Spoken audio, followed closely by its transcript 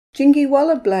Jingi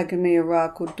walla blagami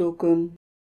arako dukun.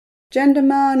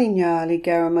 Jandamani nyali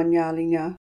garamanyali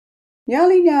nya.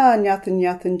 Nyali nya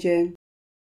nyathan jen.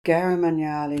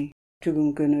 Garamanyali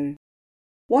tugun.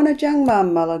 Wana jangma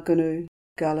malagunu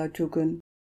gala tugun.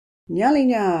 Nyali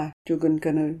nya tugun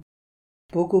gunu.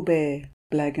 Bugube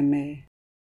blagame.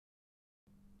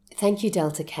 Thank you,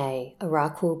 Delta K, a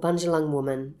Rakul Bunjalung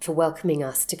woman, for welcoming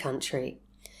us to country.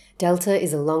 Delta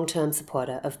is a long-term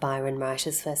supporter of Byron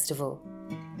Writers Festival.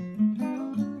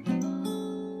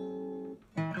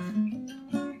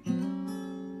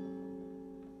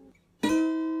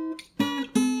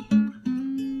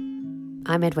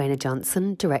 I'm Edwina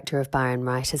Johnson, Director of Byron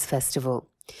Writers Festival.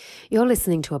 You're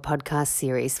listening to a podcast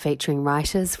series featuring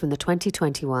writers from the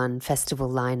 2021 festival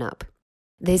lineup.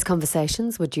 These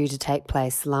conversations were due to take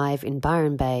place live in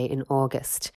Byron Bay in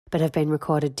August, but have been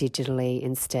recorded digitally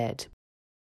instead.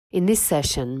 In this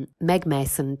session, Meg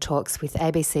Mason talks with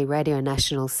ABC Radio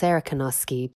National's Sarah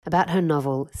Konoski about her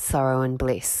novel Sorrow and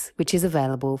Bliss, which is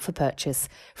available for purchase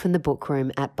from the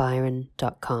bookroom at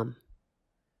byron.com.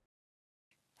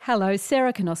 Hello,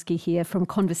 Sarah Konoski here from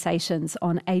Conversations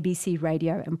on ABC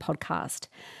Radio and Podcast.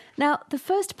 Now, the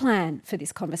first plan for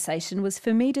this conversation was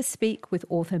for me to speak with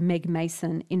author Meg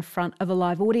Mason in front of a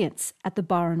live audience at the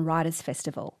Byron Writers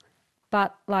Festival.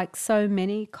 But like so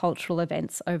many cultural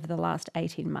events over the last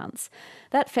 18 months,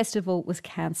 that festival was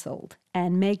cancelled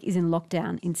and Meg is in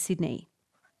lockdown in Sydney.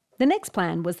 The next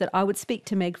plan was that I would speak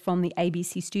to Meg from the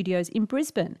ABC studios in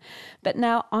Brisbane, but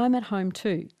now I'm at home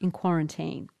too, in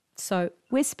quarantine. So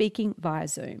we're speaking via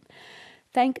Zoom.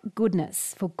 Thank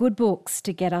goodness for good books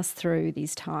to get us through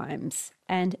these times.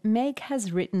 And Meg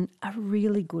has written a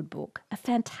really good book, a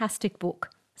fantastic book,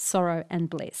 Sorrow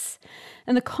and Bliss.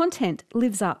 And the content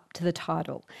lives up to the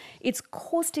title. It's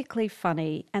caustically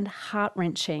funny and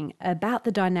heart-wrenching about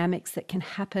the dynamics that can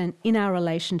happen in our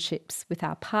relationships with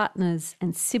our partners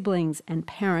and siblings and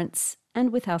parents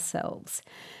and with ourselves.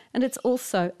 And it's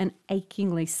also an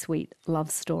achingly sweet love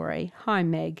story. Hi,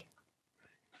 Meg.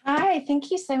 Hi,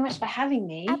 thank you so much for having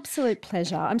me. Absolute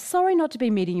pleasure. I'm sorry not to be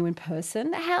meeting you in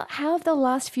person. How have the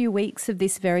last few weeks of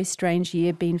this very strange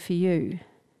year been for you?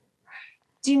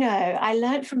 Do you know, I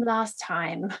learned from last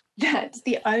time that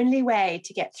the only way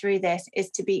to get through this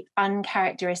is to be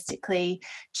uncharacteristically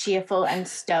cheerful and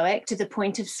stoic to the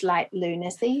point of slight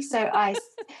lunacy. So I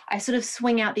sort of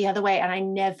swing out the other way and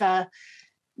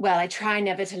I try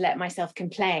never to let myself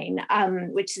complain,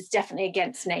 which is definitely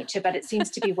against nature, but it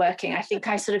seems to be working. I think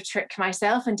I sort of trick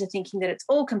myself into thinking that it's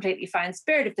all completely fine,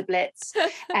 spirit of the blitz,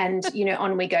 and,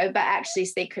 on we go. But actually,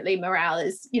 secretly, morale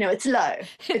is, it's low.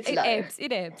 It's low.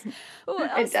 It ebbs. Well,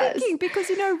 I was thinking,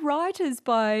 because, writers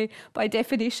by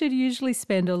definition usually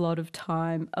spend a lot of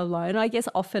time alone, I guess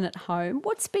often at home.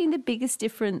 What's been the biggest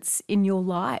difference in your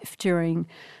life during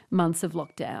months of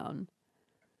lockdown?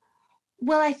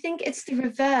 Well, I think it's the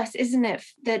reverse, isn't it?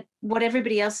 That what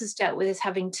everybody else has dealt with is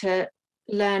having to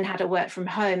learn how to work from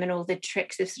home and all the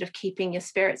tricks of sort of keeping your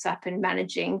spirits up and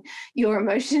managing your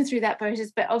emotions through that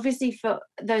process. But obviously for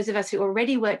those of us who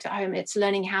already worked at home, it's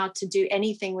learning how to do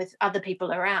anything with other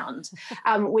people around,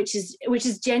 which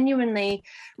is genuinely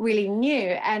really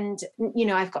new. And,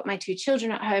 I've got my 2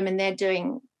 children at home and they're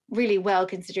doing really well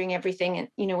considering everything,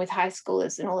 and with high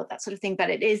schoolers and all of that sort of thing. But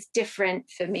it is different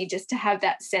for me just to have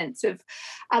that sense of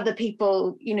other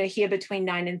people, here between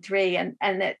 9 and 3, and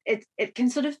that it can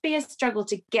sort of be a struggle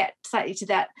to get slightly to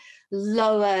that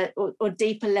lower or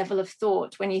deeper level of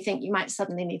thought when you think you might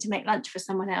suddenly need to make lunch for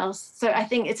someone else. So I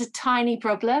think it's a tiny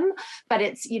problem, but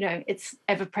it's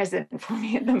ever present for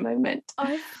me at the moment.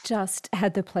 I've just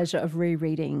had the pleasure of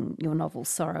rereading your novel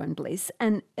Sorrow and Bliss,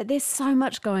 and there's so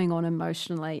much going on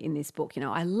emotionally in this book.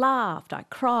 I laughed, I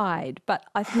cried, but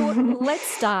I thought let's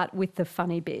start with the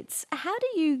funny bits. How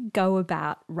do you go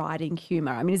about writing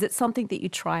humour? I mean, is it something that you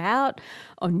try out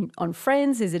on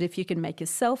friends? Is it if you can make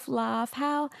yourself laugh?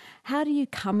 How do you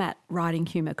come at writing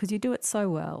humour? Because you do it so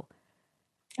well.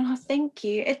 Oh, thank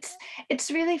you.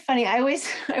 It's really funny. I always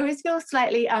feel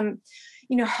slightly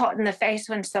hot in the face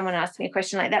when someone asks me a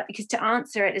question like that, because to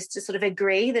answer it is to sort of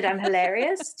agree that I'm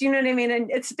hilarious. Do you know what I mean?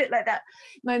 And it's a bit like that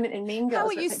moment in Mean Girls. How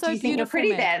are you so do you think you're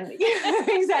pretty then? Yeah,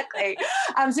 exactly.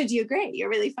 So do you agree? You're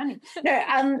really funny. No,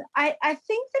 I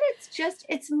think that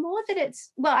it's more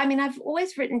that I've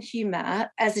always written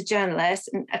humor as a journalist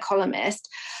and a columnist,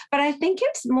 but I think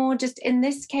it's more just in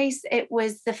this case, it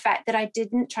was the fact that I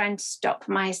didn't try and stop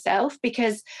myself,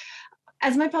 because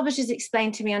as my publishers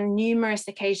explained to me on numerous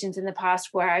occasions in the past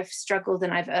where I've struggled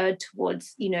and I've erred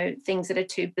towards, things that are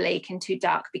too bleak and too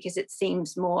dark because it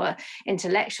seems more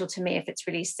intellectual to me if it's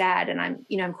really sad, and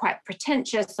I'm quite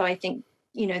pretentious. So I think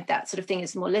that sort of thing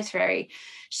is more literary.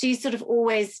 She's sort of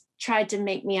always tried to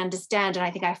make me understand, and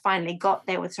I think I finally got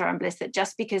there with Sorrow and Bliss, that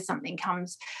just because something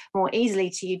comes more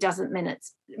easily to you doesn't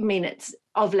mean it's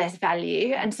of less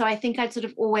value. And so I think I'd sort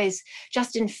of always,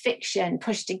 just in fiction,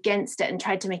 pushed against it and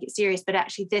tried to make it serious. But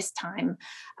actually this time,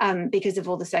 because of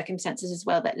all the circumstances as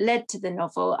well that led to the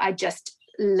novel, I just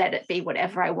let it be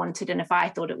whatever I wanted. And if I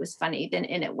thought it was funny, then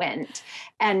in it went.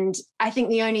 And I think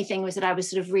the only thing was that I was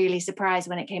sort of really surprised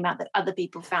when it came out that other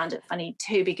people found it funny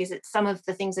too, because some of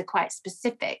the things are quite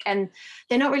specific and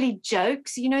they're not really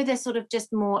jokes, they're sort of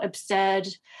just more absurd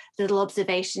little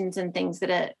observations and things that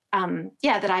are,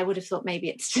 that I would have thought maybe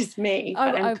it's just me.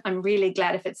 But I'm really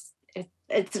glad if it's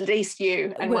at least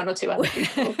you and one or two other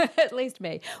people. At least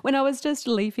me. When I was just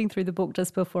leafing through the book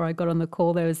just before I got on the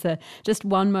call, there was just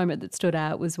one moment that stood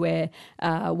out, was where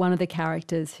one of the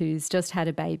characters who's just had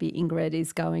a baby, Ingrid,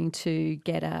 is going to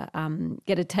get a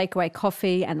takeaway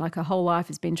coffee, and like her whole life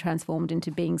has been transformed into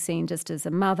being seen just as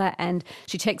a mother. And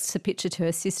she texts a picture to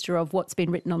her sister of what's been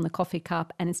written on the coffee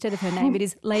cup, and instead of her name, it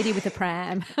is Lady with a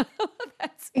Pram.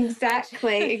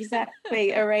 Exactly.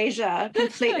 Erasure,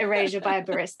 complete erasure by a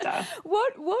barista.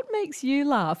 What makes you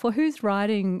laugh, or whose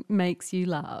writing makes you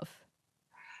laugh?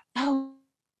 Oh,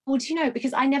 well, do you know,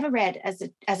 because I never read as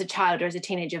a child or as a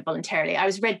teenager voluntarily. I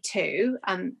was read to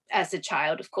as a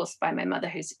child, of course, by my mother,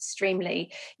 who's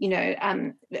extremely,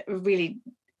 really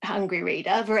hungry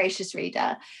reader, voracious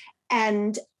reader.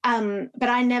 And but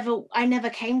I never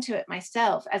came to it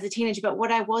myself as a teenager. But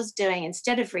what I was doing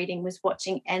instead of reading was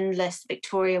watching endless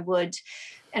Victoria Wood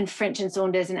and French and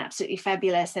Saunders and Absolutely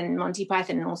Fabulous and Monty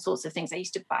Python and all sorts of things. I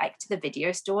used to bike to the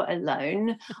video store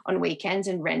alone on weekends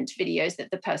and rent videos that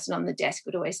the person on the desk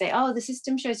would always say, "Oh, the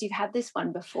system shows you've had this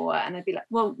one before." And I'd be like,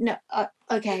 "Well, no,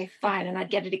 okay, fine." And I'd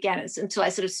get it again until I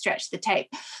sort of stretched the tape.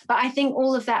 But I think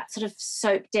all of that sort of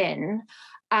soaked in.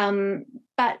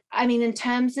 But I mean, in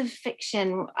terms of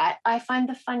fiction, I find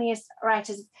the funniest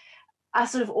writers are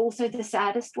sort of also the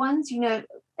saddest ones.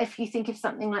 If you think of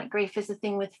something like Grief is a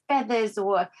Thing with Feathers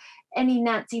or any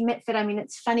Nancy Mitford, I mean,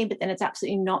 it's funny, but then it's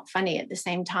absolutely not funny at the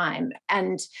same time.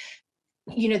 And,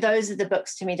 those are the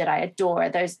books to me that I adore,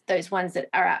 those ones that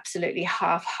are absolutely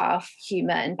half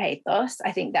humor and pathos.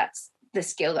 I think that's the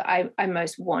skill that I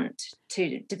most want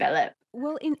to develop.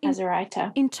 Well, as a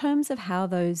writer, in terms of how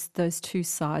those two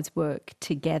sides work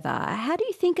together, how do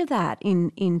you think of that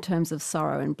in terms of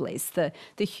Sorrow and Bliss, the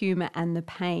humour and the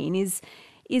pain? Is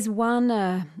one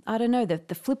I don't know,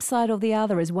 the flip side of the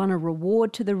other? Is one a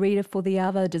reward to the reader for the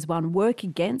other? Does one work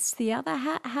against the other?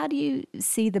 How do you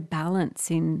see the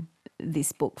balance in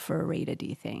this book for a reader, do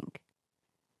you think?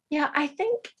 Yeah, I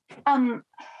think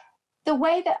the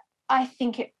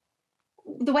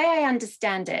way I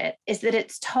understand it is that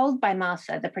it's told by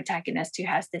Martha, the protagonist, who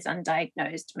has this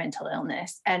undiagnosed mental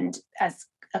illness, and as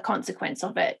a consequence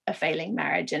of it, a failing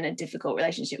marriage and a difficult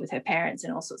relationship with her parents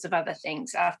and all sorts of other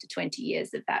things after 20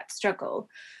 years of that struggle.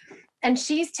 And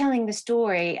she's telling the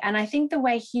story. And I think the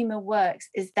way humor works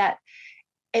is that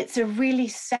it's a really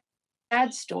sad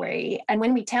story. And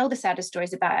when we tell the saddest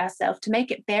stories about ourselves, to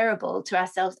make it bearable to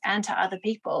ourselves and to other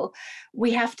people,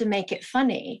 we have to make it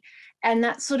funny. And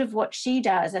that's sort of what she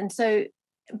does. And so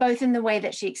both in the way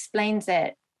that she explains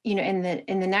it, in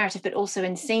the narrative, but also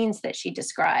in scenes that she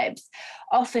describes,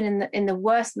 often in the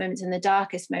worst moments, in the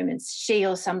darkest moments, she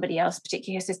or somebody else,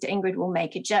 particularly her sister Ingrid, will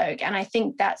make a joke. And I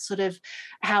think that's sort of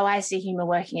how I see humor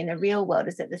working in the real world,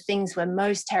 is that the things we're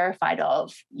most terrified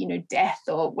of, death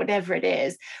or whatever it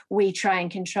is, we try and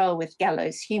control with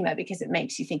gallows humor, because it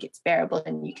makes you think it's bearable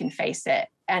and you can face it.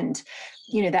 And,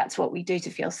 that's what we do to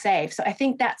feel safe. So I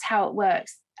think that's how it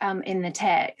works in the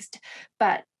text.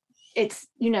 But it's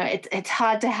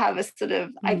hard to have a sort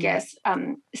of, I guess,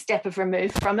 step of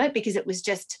remove from it, because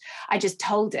I just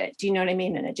told it, do you know what I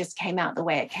mean? And it just came out the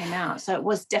way it came out. So it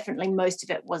was definitely, most of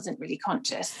it wasn't really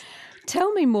conscious.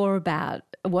 Tell me more about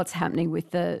what's happening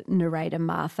with the narrator,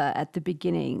 Martha, at the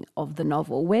beginning of the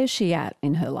novel. Where's she at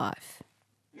in her life?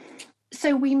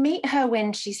 So we meet her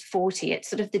when she's 40. It's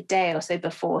sort of the day or so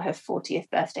before her 40th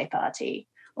birthday party.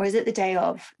 Or is it the day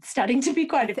of? It's starting to be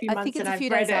quite a few months. I think it's a few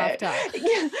days after.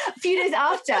 Yeah, a few days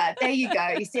after. There you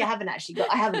go. You see, I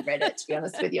haven't read it, to be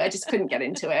honest with you. I just couldn't get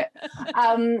into it.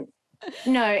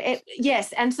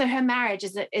 Yes. And so her marriage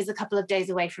is a couple of days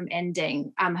away from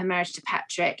ending, her marriage to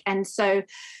Patrick. And so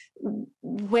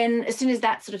as soon as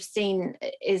that sort of scene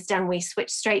is done, we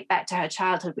switch straight back to her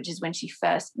childhood, which is when she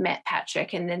first met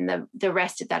Patrick. And then the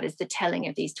rest of that is the telling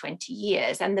of these 20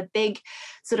 years. And the big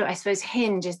sort of, I suppose,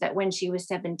 hinge is that when she was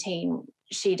 17,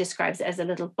 she describes it as a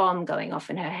little bomb going off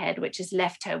in her head, which has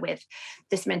left her with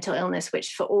this mental illness,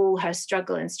 which for all her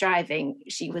struggle and striving,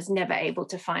 she was never able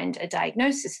to find a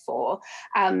diagnosis for.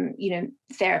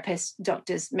 Therapists,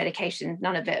 doctors, medication,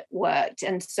 none of it worked.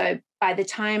 And so by the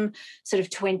time sort of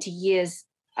 20 years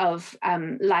of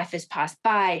life has passed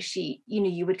by,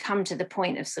 you would come to the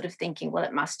point of sort of thinking, well,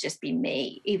 it must just be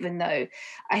me, even though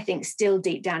I think still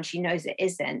deep down she knows it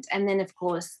isn't. And then, of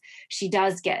course, she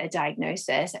does get a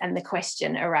diagnosis, and the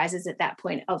question arises at that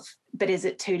point of, but is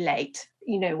it too late?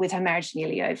 With her marriage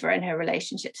nearly over and her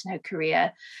relationships and her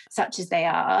career such as they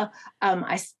are,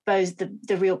 I suppose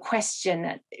the real question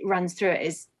that runs through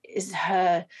it is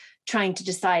her trying to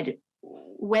decide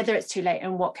whether it's too late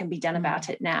and what can be done about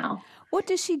it now. What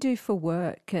does she do for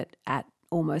work at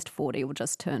almost 40 or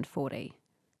just turned 40?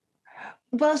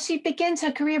 Well,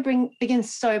 her career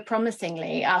begins so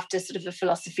promisingly after sort of a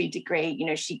philosophy degree.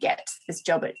 She gets this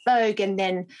job at Vogue, and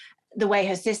then the way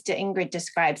her sister Ingrid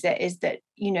describes it is that,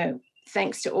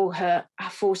 thanks to all her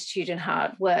fortitude and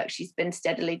hard work, she's been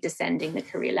steadily descending the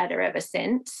career ladder ever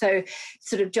since. So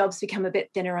sort of jobs become a bit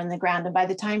thinner on the ground. And by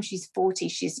the time she's 40,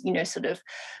 she's, sort of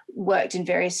worked in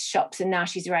various shops, and now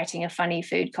she's writing a funny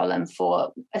food column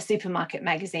for a supermarket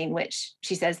magazine, which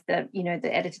she says the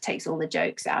editor takes all the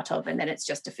jokes out of, and then it's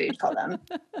just a food column.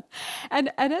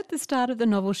 And at the start of the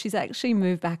novel, she's actually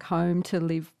moved back home to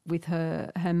live with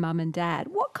her mum and dad.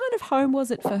 What kind of home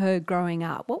was it for her growing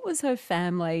up? What was her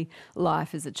family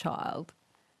life as a child?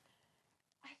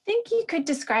 I think you could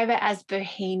describe it as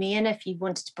bohemian if you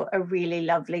wanted to put a really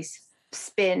lovely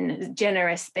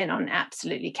generous spin on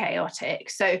absolutely chaotic.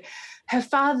 So her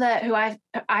father, who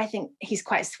I think he's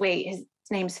quite sweet, his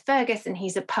name's Fergus, and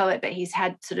he's a poet, but he's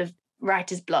had sort of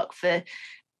writer's block for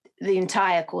the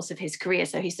entire course of his career,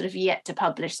 so he's sort of yet to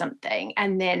publish something.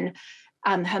 And then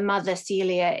her mother,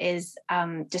 Celia, is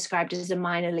described as a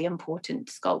minorly important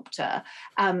sculptor.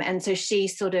 And so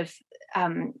she's sort of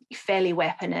fairly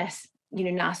weaponous,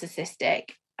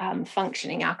 narcissistic,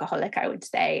 functioning alcoholic, I would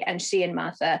say. And she and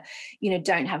Martha,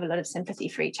 don't have a lot of sympathy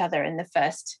for each other in the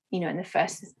first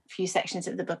few sections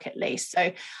of the book, at least.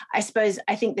 So I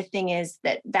think the thing is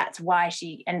that's why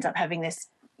she ends up having this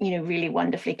really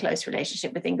wonderfully close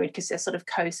relationship with Ingrid, because they're sort of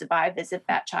co-survivors of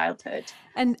that childhood.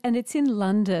 And it's in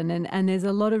London, and there's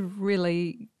a lot of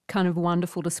really kind of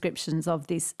wonderful descriptions of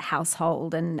this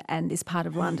household and this part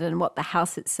of London and what the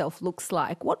house itself looks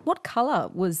like. What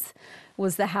colour was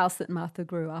the house that Martha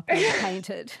grew up in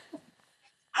painted?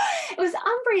 It was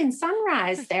Umbrian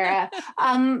Sunrise, Sarah.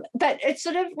 But it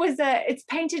sort of was it's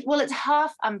painted, well, it's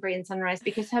half Umbrian Sunrise,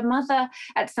 because her mother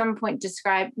at some point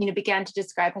began to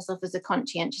describe herself as a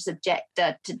conscientious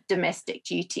objector to domestic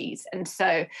duties. And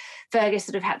so Fergus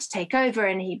sort of had to take over,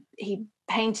 and he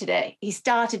painted it. He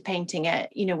started painting it,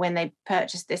 when they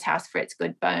purchased this house for its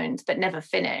good bones, but never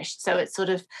finished. So it's sort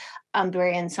of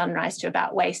Umbrian Sunrise to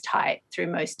about waist height through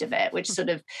most of it, which sort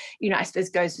of, I suppose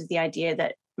goes with the idea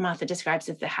that Martha describes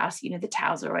of the house, the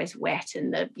towels are always wet,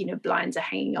 and the, blinds are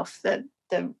hanging off the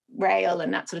rail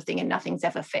and that sort of thing, and nothing's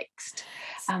ever fixed.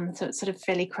 So it's sort of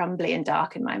fairly crumbly and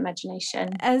dark in my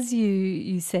imagination. As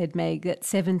you said, Meg, at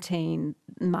 17,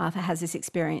 Martha has this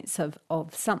experience of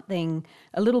something,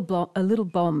 a little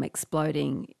bomb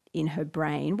exploding in her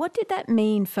brain. What did that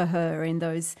mean for her in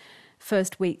those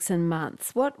first weeks and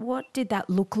months? What did that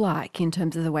look like in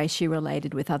terms of the way she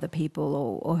related with other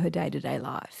people or her day-to-day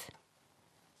life?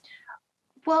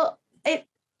 Well,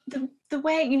 the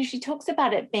way, she talks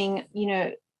about it being,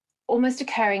 almost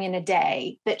occurring in a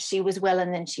day, that she was well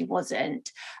and then she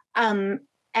wasn't.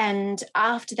 And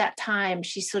after that time,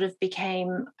 she sort of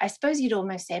became, I suppose you'd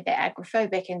almost say, a bit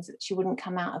agoraphobic, and that she wouldn't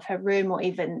come out of her room or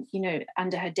even,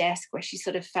 under her desk, where she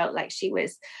sort of felt like she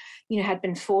was, had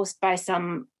been forced by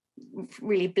some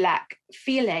really black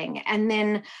feeling. And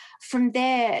then from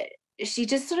there, she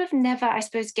just sort of never, I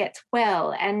suppose, gets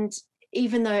well. And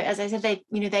even though, as I said,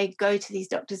 they go to these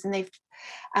doctors and they've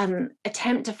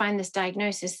attempt to find this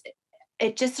diagnosis,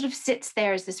 it just sort of sits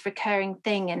there as this recurring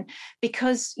thing. And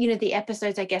because, the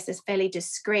episodes, I guess, is fairly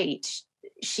discrete,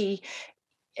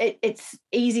 it's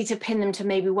easy to pin them to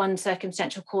maybe one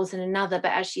circumstantial cause and another.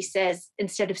 But as she says,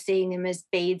 instead of seeing them as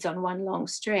beads on one long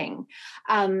string.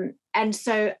 And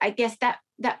so I guess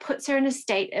that puts her in a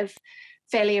state of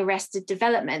fairly arrested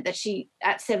development, that she,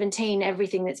 at 17,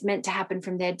 everything that's meant to happen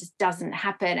from there just doesn't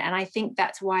happen. And I think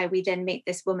that's why we then meet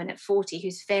this woman at 40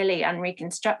 who's fairly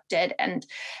unreconstructed and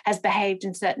has behaved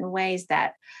in certain ways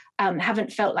that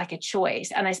haven't felt like a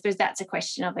choice. And I suppose that's a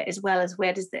question of it, as well as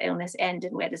where does the illness end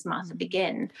and where does Martha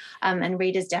begin? And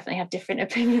readers definitely have different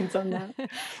opinions on that.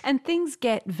 And things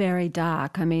get very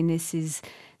dark. I mean, this is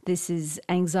this is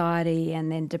anxiety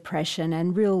and then depression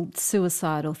and real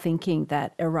suicidal thinking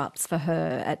that erupts for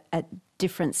her at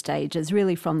different stages,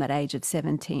 really from that age of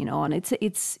 17 on. It's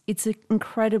an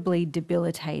incredibly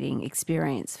debilitating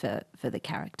experience for the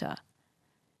character.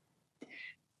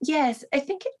 Yes, I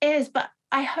think it is, but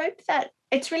I hope that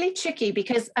it's really tricky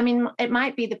because, I mean, it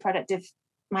might be the product of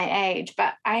my age,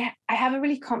 but I have a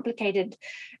really complicated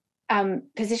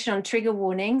position on trigger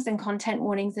warnings and content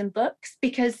warnings in books,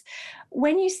 because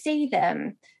when you see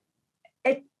them,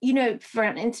 for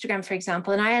on Instagram, for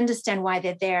example, and I understand why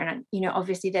they're there, and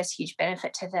obviously there's huge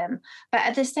benefit to them, but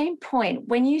at the same point,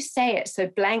 when you say it so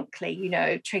blankly,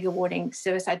 trigger warning,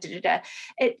 suicide,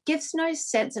 it gives no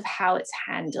sense of how it's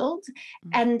handled.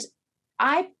 And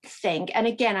I think, and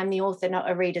again, I'm the author, not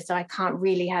a reader, so I can't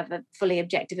really have a fully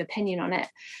objective opinion on it,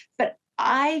 but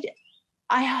I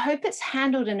hope it's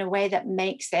handled in a way that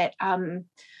makes it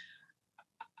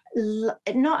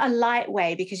not a light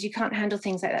way, because you can't handle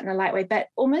things like that in a light way, but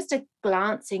almost a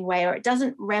glancing way, or it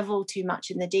doesn't revel too much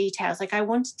in the details. Like, I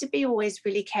wanted to be always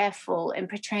really careful in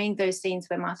portraying those scenes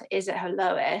where Martha is at her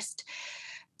lowest,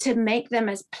 to make them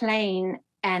as plain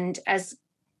and as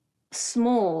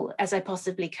small as I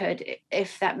possibly could,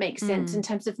 if that makes sense, in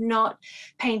terms of not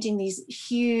painting these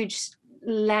huge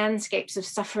landscapes of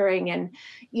suffering and,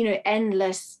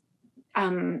 endless,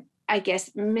 I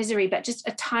guess, misery, but just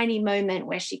a tiny moment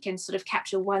where she can sort of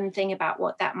capture one thing about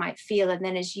what that might feel. And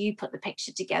then as you put the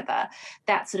picture together,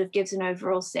 that sort of gives an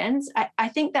overall sense. I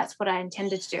think that's what I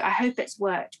intended to do. I hope it's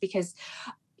worked, because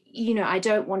I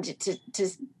don't want it to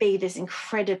be this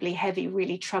incredibly heavy,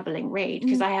 really troubling read,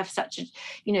 because I have such a,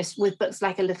 with books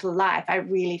like A Little Life, I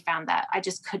really found that I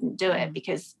just couldn't do it,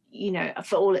 because,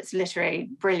 for all its literary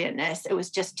brilliantness, it was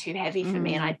just too heavy for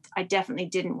me. And I definitely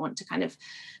didn't want to kind of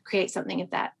create something of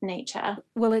that nature.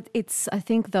 Well, I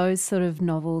think those sort of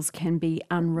novels can be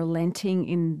unrelenting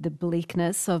in the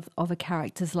bleakness of a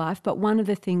character's life. But one of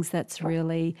the things that's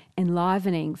really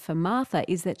enlivening for Martha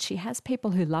is that she has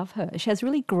people who love her. She has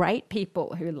really great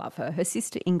people who love her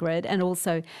sister Ingrid and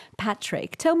also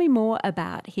Patrick. Tell me more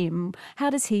about him. How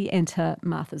does he enter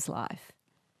Martha's life?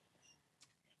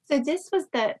 So this was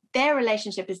their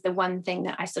relationship is the one thing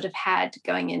that I sort of had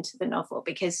going into the novel,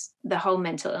 because the whole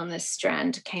mental illness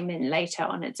strand came in later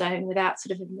on its own without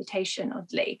sort of invitation,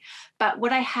 oddly. But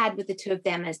what I had with the two of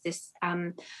them is this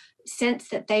sense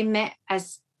that they met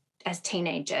as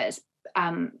teenagers.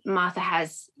 Martha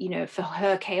has, for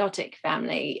her chaotic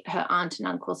family, her aunt and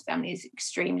uncle's family is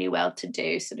extremely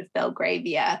well-to-do, sort of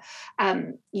Belgravia,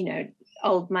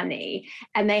 old money.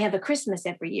 And they have a Christmas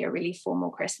every year, a really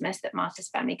formal Christmas that Martha's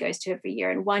family goes to every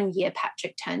year. And one year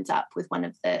Patrick turns up with one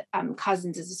of the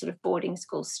cousins as a sort of boarding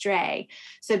school stray.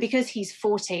 So because he's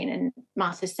 14 and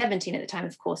Martha's 17 at the time,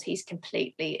 of course, he's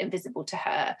completely invisible to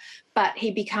her. But he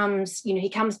becomes, he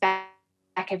comes back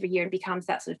every year and becomes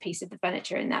that sort of piece of the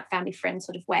furniture in that family friend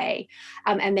sort of way.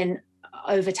 And then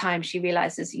over time, she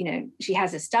realizes, she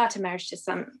has a starter marriage to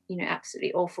some,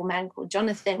 absolutely awful man called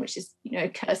Jonathan, which is,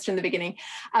 cursed from the beginning.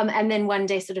 And then one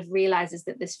day sort of realizes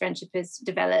that this friendship has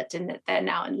developed and that they're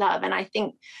now in love. And I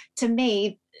think, to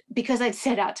me, because I'd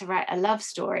set out to write a love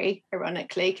story,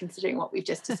 ironically, considering what we've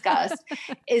just discussed,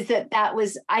 is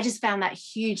I just found that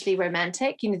hugely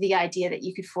romantic. The idea that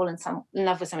you could fall in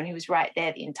love with someone who was right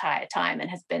there the entire time and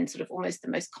has been sort of almost the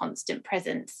most constant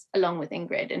presence along with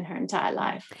Ingrid in her entire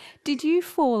life. Did you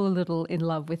fall a little in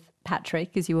love with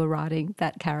Patrick as you were writing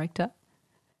that character?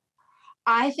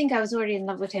 I think I was already in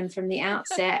love with him from the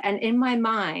outset. And in my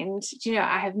mind,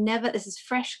 I have never, this is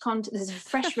fresh content, this is a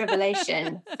fresh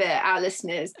revelation for our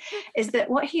listeners, is that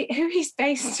who he's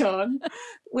based on,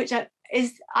 which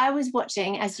I was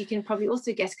watching, as you can probably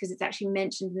also guess, because it's actually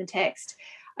mentioned in the text,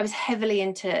 I was heavily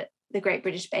into the Great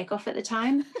British Bake Off at the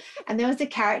time. And there was a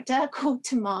character called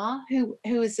Tamar who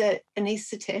was an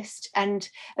anaesthetist and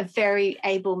a very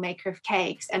able maker of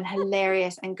cakes and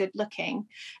hilarious and good looking.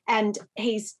 And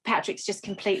Patrick's just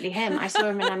completely him. I saw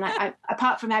him and I'm like,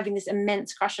 apart from having this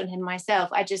immense crush on him myself,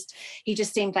 he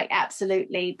just seemed like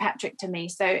absolutely Patrick to me.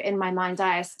 So in my mind's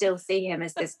eye, I still see him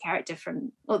as this character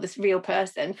this real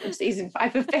person from season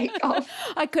 5 of Bake Off.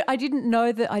 I didn't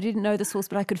know the source,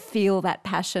 but I could feel that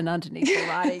passion underneath the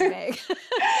writing.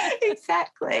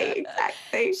 Exactly.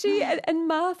 And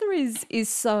Martha is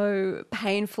so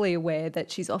painfully aware that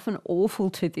she's often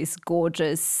awful to this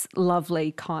gorgeous,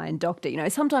 lovely, kind doctor.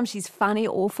 Sometimes she's funny,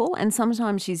 awful, and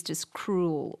sometimes she's just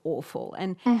cruel, awful.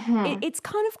 And it's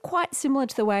kind of quite similar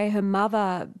to the way her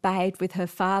mother behaved with her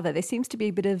father. There seems to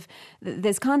be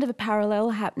there's kind of a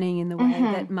parallel happening in the way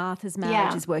that Martha's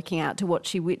marriage is working out to what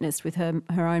she witnessed with her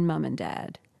own mum and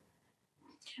dad.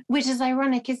 Which is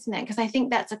ironic, isn't it? Because I think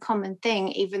that's a common thing,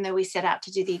 even though we set out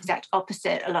to do the exact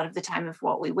opposite a lot of the time of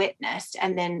what we witnessed.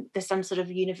 And then there's some sort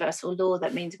of universal law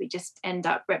that means we just end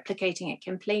up replicating it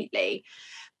completely.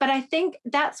 But I think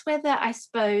that's whether, I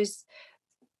suppose,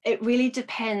 it really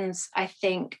depends, I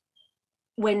think,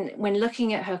 when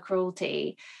looking at her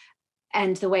cruelty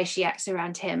and the way she acts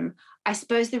around him, I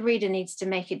suppose the reader needs to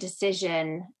make a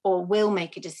decision, or will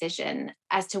make a decision,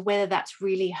 as to whether that's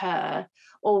really her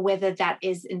or whether that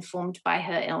is informed by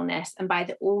her illness and by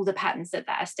all the patterns that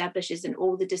establishes and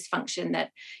all the dysfunction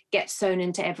that gets sewn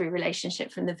into every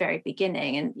relationship from the very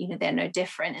beginning. And, they're no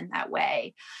different in that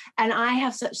way. And I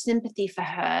have such sympathy for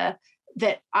her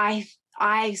that I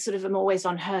sort of am always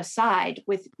on her side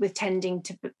with tending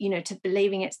to, to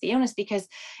believing it's the illness, because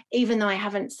even though I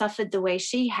haven't suffered the way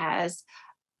she has,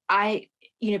 I,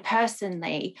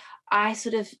 personally, I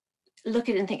sort of look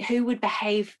at it and think, who would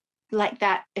behave like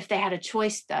that if they had a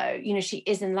choice, though? She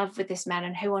is in love with this man,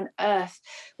 and who on earth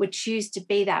would choose to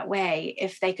be that way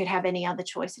if they could have any other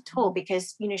choice at all?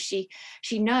 Because,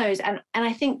 she knows. And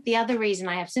I think the other reason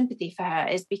I have sympathy for her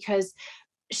is because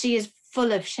she is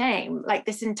full of shame. Like,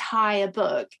 this entire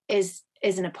book is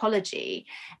an apology.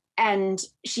 And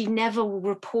she never will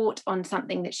report on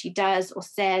something that she does or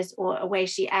says or a way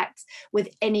she acts with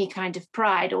any kind of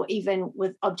pride or even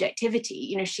with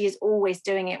objectivity. She is always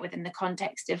doing it within the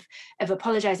context of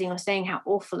apologizing or saying how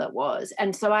awful it was.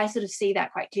 And so I sort of see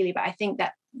that quite clearly. But I think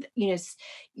that,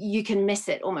 you can miss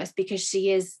it almost because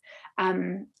she is,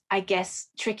 I guess,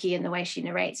 tricky in the way she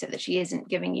narrates it, that she isn't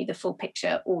giving you the full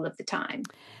picture all of the time.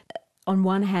 On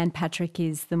one hand, Patrick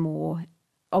is the more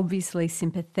obviously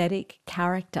sympathetic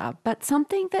character, but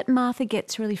something that Martha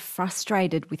gets really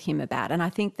frustrated with him about, and I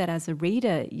think that as a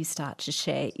reader you start to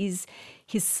share, is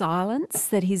his silence,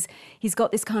 that he's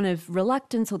got this kind of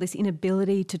reluctance or this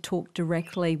inability to talk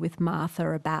directly with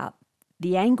Martha about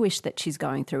the anguish that she's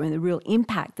going through and the real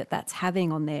impact that that's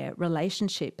having on their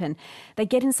relationship. And they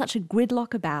get in such a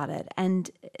gridlock about it.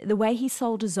 And the way he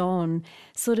soldiers on,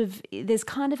 sort of, there's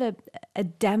kind of a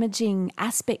damaging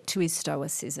aspect to his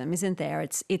stoicism, isn't there?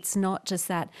 It's not just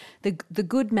that the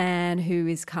good man who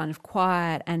is kind of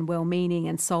quiet and well-meaning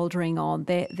and soldiering on.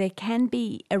 There can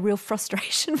be a real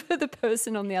frustration for the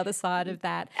person on the other side of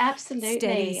that. Absolutely.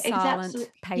 Steady, silent,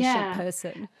 patient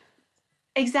person.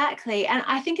 Exactly. And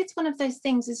I think it's one of those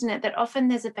things, isn't it, that often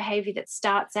there's a behavior that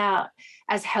starts out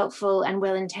as helpful and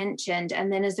well-intentioned, and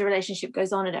then as the relationship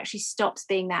goes on, it actually stops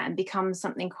being that and becomes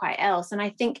something quite else. And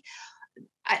I think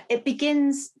it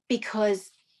begins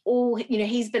because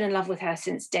he's been in love with her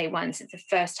since day one, since the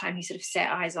first time he sort of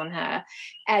set eyes on her.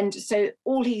 And so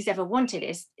all he's ever wanted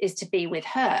is to be with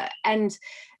her. And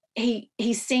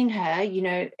he's seen her,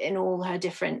 in all her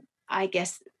different, I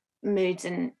guess, moods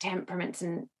and temperaments,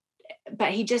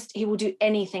 but he will do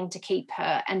anything to keep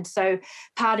her. And so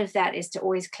part of that is to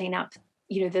always clean up,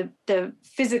 the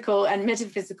physical and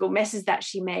metaphysical messes that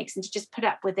she makes, and to just put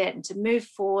up with it and to move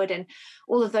forward and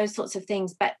all of those sorts of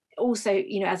things. But also,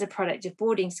 as a product of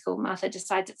boarding school, Martha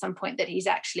decides at some point that he's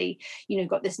actually,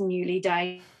 got this newly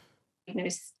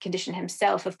diagnosed condition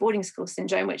himself of boarding school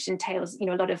syndrome, which entails, a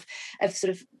lot of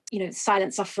sort of,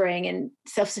 silent suffering and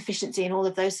self-sufficiency and all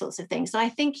of those sorts of things. So I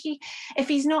think if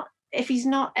he's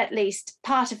not at least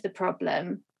part of the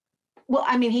problem, well,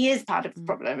 I mean, he is part of the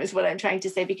problem is what I'm trying to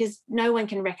say, because no one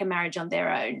can wreck a marriage on their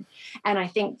own. And I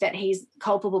think that he's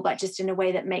culpable, but just in a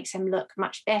way that makes him look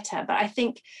much better. But I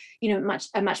think, a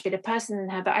much better person than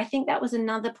her. But I think that was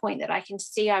another point that I can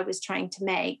see I was trying to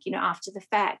make, after the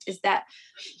fact, is that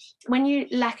when you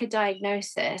lack a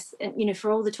diagnosis, and,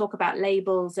 for all the talk about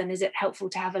labels and is it helpful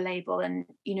to have a label and,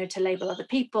 to label other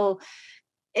people,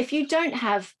 if you don't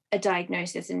have a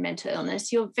diagnosis in mental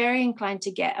illness, you're very inclined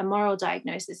to get a moral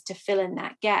diagnosis to fill in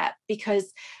that gap,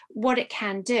 because what it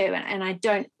can do, and I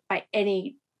don't by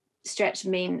any stretch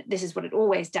mean this is what it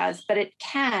always does, but it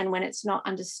can, when it's not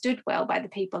understood well by the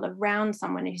people around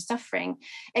someone who's suffering,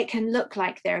 it can look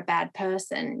like they're a bad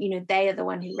person. They are the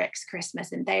one who wrecks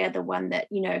Christmas, and they are the one that,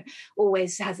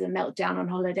 always has a meltdown on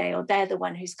holiday, or they're the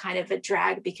one who's kind of a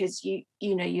drag because you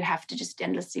have to just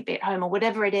endlessly be at home, or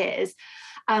whatever it is.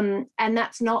 And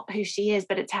that's not who she is,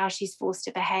 but it's how she's forced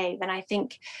to behave. And I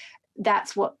think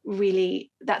that's sort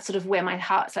of where my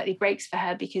heart slightly breaks for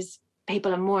her, because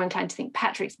people are more inclined to think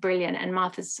Patrick's brilliant and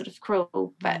Martha's sort of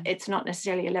cruel, but it's not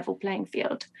necessarily a level playing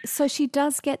field. So she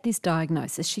does get this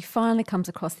diagnosis. She finally comes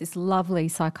across this lovely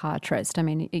psychiatrist. I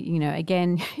mean,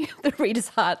 again, the reader's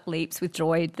heart leaps with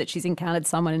joy that she's encountered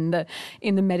someone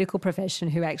in the medical profession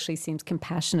who actually seems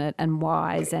compassionate and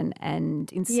wise and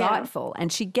insightful. Yeah.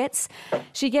 And she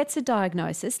gets a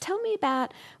diagnosis. Tell me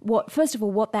about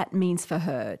what that means for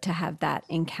her to have that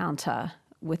encounter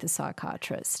with a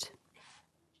psychiatrist?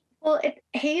 Well,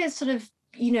 he is sort of,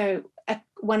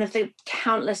 one of the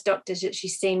countless doctors that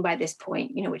she's seen by this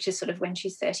point, which is sort of when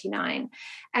she's 39.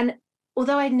 And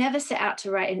although I never set out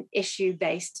to write an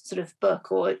issue-based sort of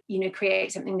book or,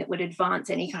 create something that would advance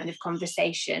any kind of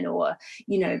conversation or,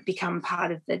 become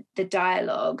part of the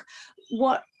dialogue,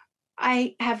 what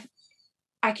I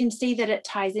can see that it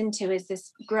ties into is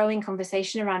this growing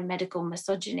conversation around medical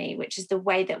misogyny, which is the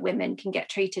way that women can get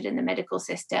treated in the medical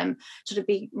system, sort of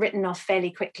be written off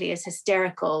fairly quickly as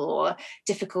hysterical or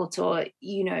difficult or,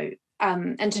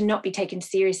 and to not be taken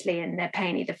seriously in their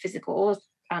pain, either physical or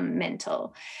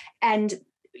mental. And,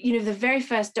 the very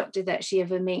first doctor that she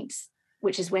ever meets,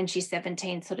 which is when she's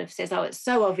 17, sort of says, oh, it's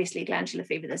so obviously glandular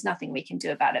fever, there's nothing we can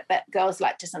do about it. But girls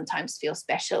like to sometimes feel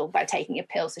special by taking a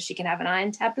pill so she can have an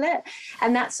iron tablet.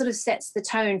 And that sort of sets the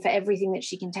tone for everything that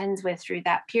she contends with through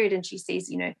that period. And she sees,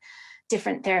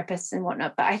 different therapists and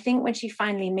whatnot. But I think when she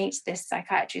finally meets this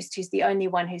psychiatrist, who's the only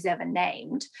one who's ever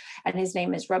named, and his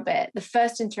name is Robert, the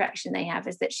first interaction they have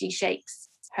is that he shakes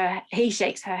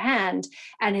her hand,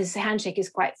 and his handshake is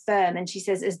quite firm, and she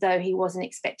says as though he wasn't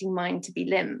expecting mine to be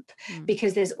limp,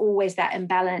 because there's always that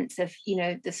imbalance of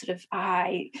the sort of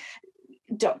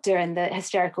doctor and the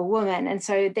hysterical woman. And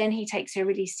so then he takes her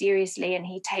really seriously, and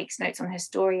he takes notes on her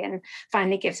story and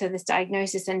finally gives her this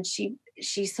diagnosis. And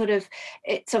she sort of,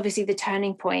 it's obviously the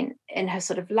turning point in her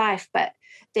sort of life, but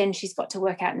then she's got to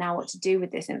work out now what to do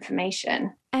with this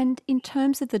information. And in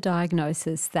terms of the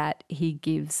diagnosis that he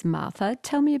gives Martha,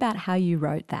 tell me about how you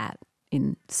wrote that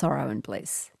in Sorrow and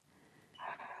Bliss.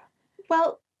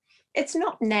 Well, it's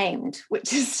not named,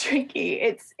 which is tricky.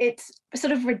 It's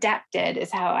sort of redacted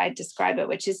is how I describe it,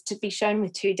 which is to be shown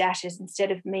with 2 dashes instead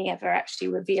of me ever actually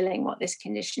revealing what this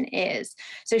condition is.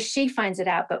 So she finds it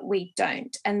out, but we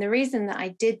don't. And the reason that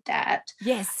I did that...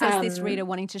 Yes, says this reader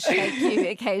wanting to shake you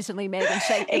occasionally, Megan,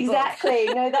 shake the exactly.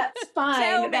 book. No, that's fine.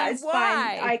 Tell me that's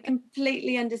why. Fine. I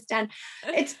completely understand.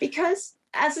 It's because,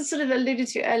 as I sort of alluded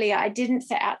to earlier, I didn't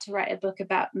set out to write a book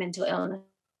about mental illness.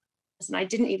 And I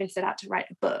didn't even set out to write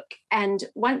a book. And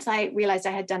once I realized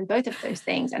I had done both of those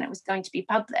things and it was going to be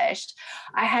published,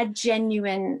 I had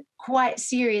genuine, quite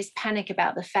serious panic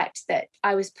about the fact that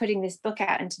I was putting this book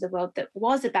out into the world that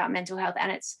was about mental health,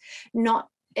 and it's not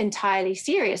entirely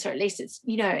serious, or at least it's,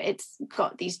 it's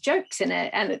got these jokes in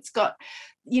it, and it's got,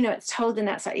 it's told in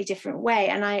that slightly different way.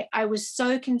 And I was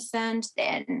so concerned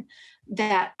then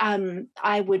that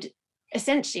I would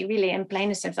essentially, really in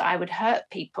plainest terms, that I would hurt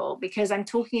people, because I'm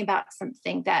talking about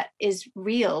something that is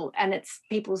real, and it's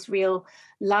people's real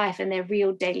life and their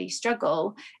real daily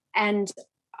struggle. And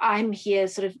I'm here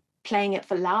sort of playing it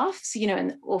for laughs,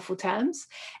 in awful terms.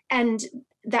 And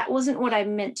that wasn't what I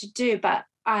meant to do. But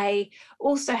I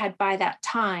also had, by that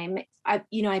time,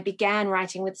 I began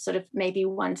writing with sort of maybe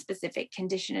one specific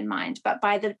condition in mind. But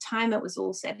by the time it was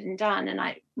all said and done and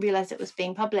I realized it was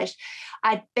being published,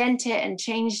 I bent it and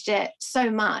changed it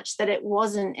so much that it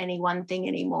wasn't any one thing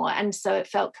anymore. And so it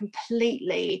felt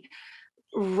completely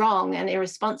wrong and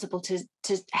irresponsible to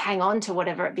hang on to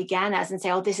whatever it began as and say,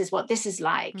 oh, this is what this is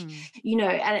like,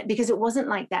 and because it wasn't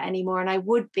like that anymore. And I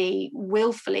would be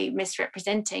willfully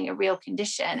misrepresenting a real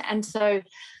condition. And so,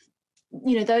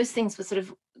 those things were sort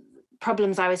of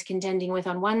problems I was contending with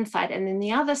on one side. And then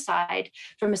the other side,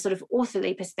 from a sort of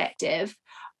authorly perspective,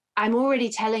 I'm already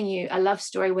telling you a love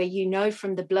story where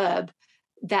from the blurb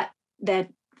that they're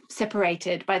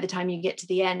separated by the time you get to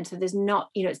the end. So there's not,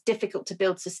 it's difficult to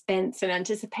build suspense and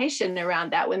anticipation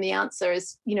around that when the answer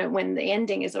is, when the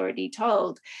ending is already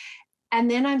told.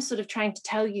 And then I'm sort of trying to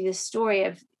tell you this story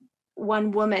of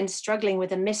one woman struggling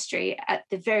with a mystery at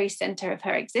the very center of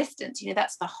her existence.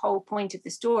 That's the whole point of the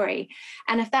story.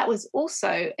 And if that was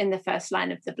also in the first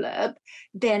line of the blurb,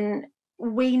 then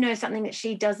we know something that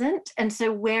she doesn't. And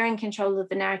so we're in control of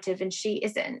the narrative and she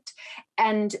isn't.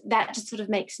 And that just sort of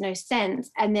makes no sense.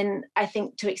 And then I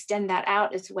think to extend that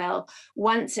out as well,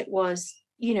 once it was,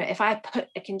 if I put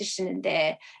a condition in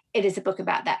there, it is a book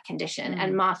about that condition.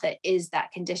 And Martha is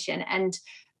that condition. And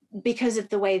because of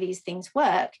the way these things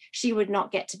work, she would not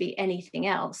get to be anything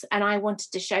else. And I wanted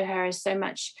to show her as so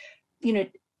much,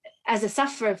 as a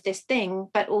sufferer of this thing,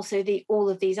 but also all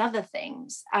of these other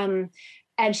things.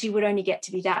 And she would only get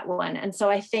to be that one. And so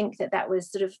I think that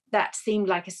was that seemed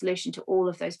like a solution to all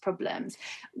of those problems,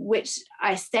 which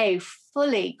I stay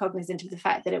fully cognizant of the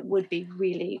fact that it would be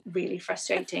really, really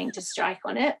frustrating to strike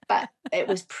on it. But it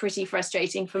was pretty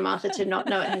frustrating for Martha to not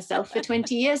know it herself for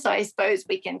 20 years. So I suppose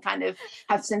we can kind of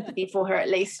have sympathy for her, at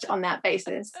least on that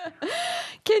basis.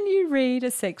 Can you read a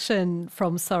section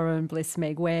from Sorrow and Bliss,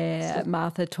 Meg, where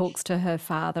Martha talks to her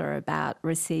father about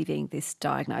receiving this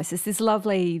diagnosis, this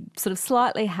lovely, sort of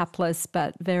slightly hapless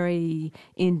but very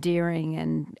endearing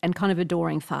and kind of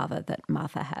adoring father that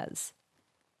Martha has?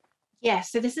 Yeah,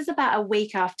 so this is about a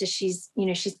week after she's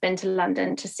been to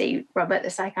London to see Robert,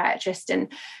 the psychiatrist,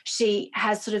 and she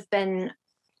has sort of been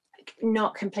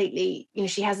not completely,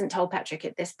 she hasn't told Patrick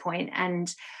at this point,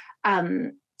 and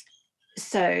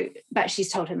but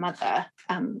she's told her mother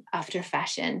after a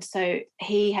fashion. So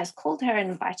he has called her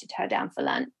and invited her down for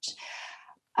lunch.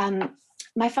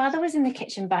 My father was in the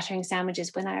kitchen buttering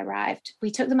sandwiches when I arrived.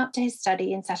 We took them up to his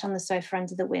study and sat on the sofa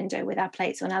under the window with our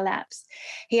plates on our laps.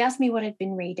 He asked me what I'd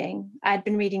been reading. I'd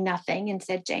been reading nothing and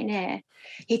said Jane Eyre.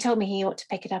 He told me he ought to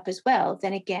pick it up as well.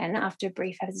 Then again, after a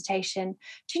brief hesitation,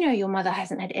 do you know your mother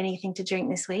hasn't had anything to drink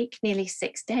this week? Nearly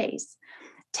 6 days.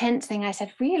 Tense thing, I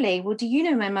said, really? Well, do you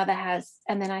know my mother has?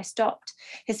 And then I stopped.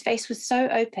 His face was so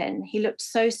open. He looked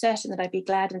so certain that I'd be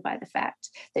gladdened by the fact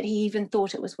that he even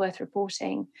thought it was worth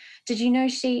reporting. Did you know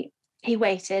she... He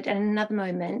waited, and in another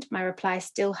moment, my reply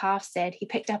still half said, he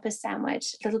picked up a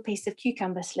sandwich, a little piece of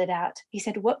cucumber slid out. He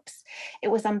said, whoops, it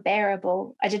was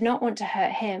unbearable. I did not want to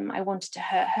hurt him. I wanted to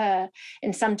hurt her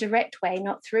in some direct way,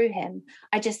 not through him.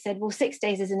 I just said, well, 6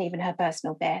 days isn't even her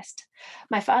personal best.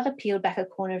 My father peeled back a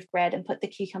corner of bread and put the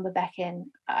cucumber back in.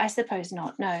 I suppose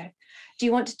not, no. Do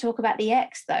you want to talk about the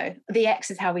X, though? The X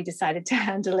is how we decided to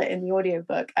handle it in the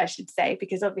audiobook, I should say,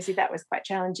 because obviously that was quite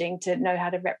challenging to know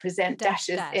how to represent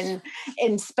dashes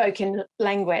in spoken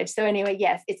language. So anyway,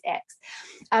 yes, it's X.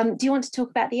 Do you want to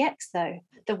talk about the X, though?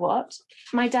 The what?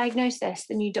 My diagnosis,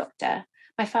 the new doctor.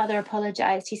 My father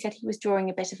apologised. He said he was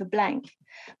drawing a bit of a blank.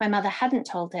 My mother hadn't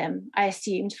told him. I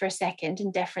assumed for a second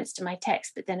in deference to my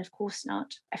text, but then of course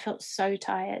not. I felt so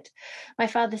tired. My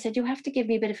father said, you'll have to give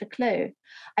me a bit of a clue.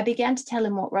 I began to tell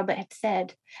him what Robert had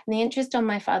said, and the interest on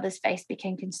my father's face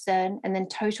became concern and then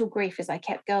total grief as I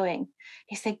kept going.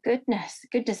 He said,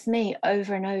 goodness me,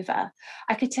 over and over.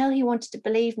 I could tell he wanted to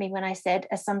believe me when I said,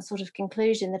 as some sort of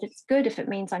conclusion, that it's good if it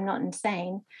means I'm not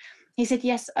insane. He said,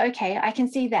 yes, okay, I can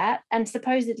see that. And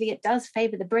supposedly it does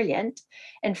favour the brilliant.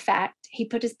 In fact, he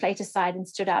put his plate aside and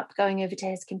stood up, going over to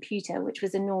his computer, which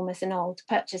was enormous and old,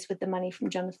 purchased with the money from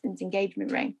Jonathan's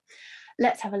engagement ring.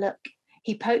 Let's have a look.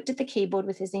 He poked at the keyboard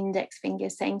with his index finger,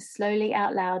 saying slowly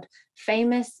out loud,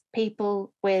 famous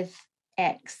people with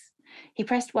X. He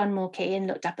pressed one more key and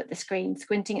looked up at the screen,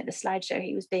 squinting at the slideshow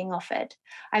he was being offered.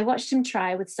 I watched him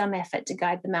try with some effort to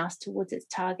guide the mouse towards its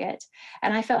target,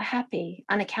 and I felt happy,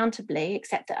 unaccountably,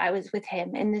 except that I was with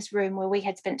him in this room where we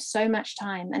had spent so much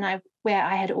time and where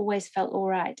I had always felt all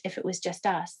right if it was just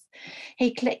us.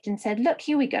 He clicked and said, look,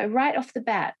 here we go, right off the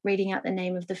bat, reading out the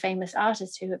name of the famous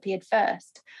artist who appeared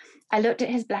first. I looked at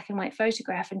his black and white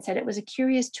photograph and said it was a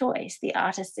curious choice, the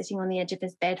artist sitting on the edge of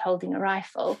his bed holding a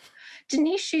rifle. Didn't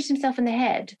he shoot himself in the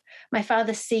head? My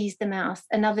father seized the mouse.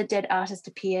 Another dead artist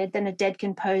appeared, then a dead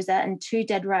composer and 2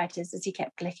 dead writers as he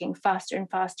kept clicking faster and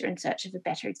faster in search of a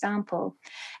better example.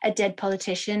 A dead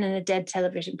politician and a dead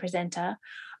television presenter.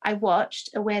 I watched,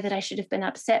 aware that I should have been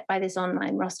upset by this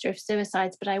online roster of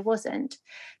suicides, but I wasn't.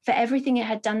 For everything it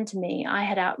had done to me, I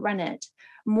had outrun it.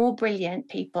 More brilliant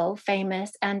people,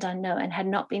 famous and unknown, had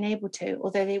not been able to,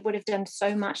 although they would have done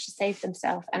so much to save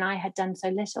themselves, and I had done so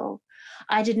little.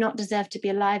 I did not deserve to be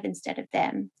alive instead of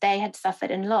them. They had suffered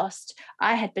and lost.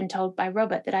 I had been told by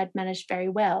Robert that I'd managed very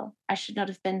well. I should not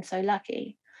have been so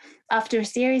lucky. After a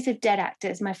series of dead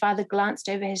actors, my father glanced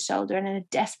over his shoulder and in a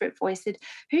desperate voice said,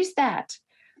 who's that?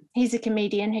 He's a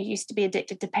comedian who used to be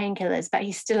addicted to painkillers, but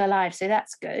he's still alive, so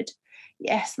that's good.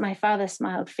 Yes, my father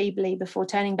smiled feebly before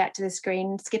turning back to the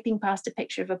screen, skipping past a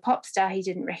picture of a pop star he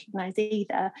didn't recognize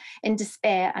either, in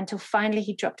despair, until finally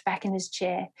he dropped back in his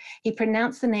chair. He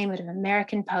pronounced the name of an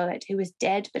American poet who was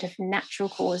dead but of natural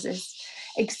causes.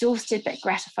 Exhausted but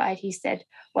gratified, he said,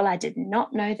 well, I did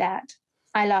not know that.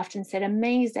 I laughed and said,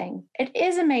 amazing. It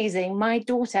is amazing. My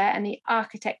daughter and the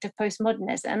architect of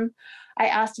postmodernism. I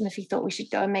asked him if he thought we should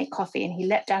go and make coffee, and he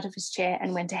leapt out of his chair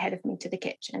and went ahead of me to the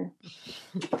kitchen.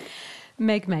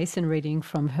 Meg Mason reading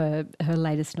from her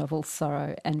latest novel,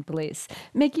 Sorrow and Bliss.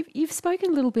 Meg, you've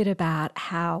spoken a little bit about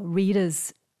how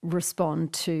readers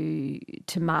respond to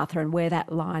Martha and where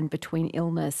that line between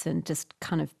illness and just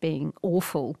kind of being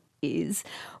awful is.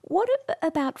 What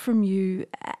about from you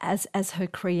as her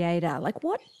creator? Like,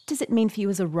 what does it mean for you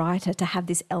as a writer to have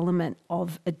this element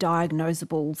of a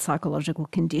diagnosable psychological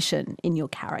condition in your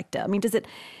character? I mean, does it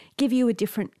give you a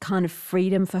different kind of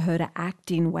freedom for her to act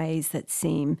in ways that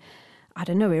seem, I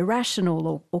don't know,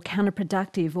 irrational or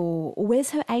counterproductive, or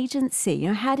where's her agency? You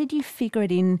know, how did you figure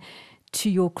it in to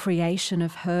your creation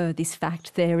of her, this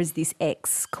fact there is this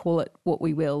X, call it what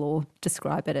we will or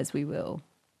describe it as we will?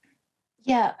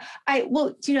 Yeah,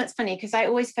 well, do you know, it's funny because I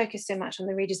always focus so much on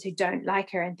the readers who don't like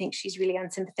her and think she's really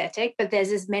unsympathetic, but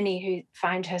there's as many who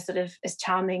find her sort of as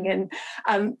charming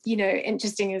and,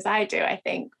 interesting as I do, I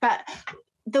think. But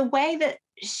the way that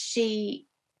she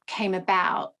came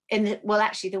about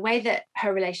actually the way that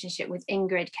her relationship with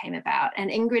Ingrid came about,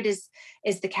 and Ingrid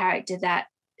is the character that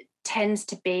tends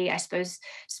to be, I suppose,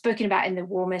 spoken about in the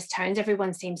warmest tones.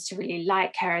 Everyone seems to really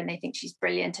like her and they think she's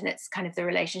brilliant, and it's kind of the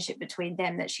relationship between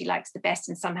them that she likes the best,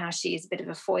 and somehow she is a bit of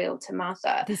a foil to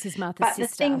Martha. This is Martha's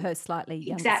sister, her slightly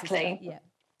younger exactly sister. Yeah,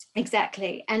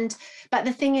 exactly. But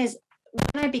the thing is,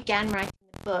 when I began writing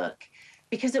the book,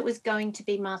 because it was going to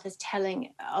be Martha's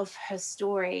telling of her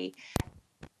story,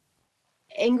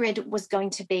 Ingrid was going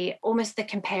to be almost the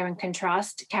compare and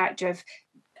contrast character of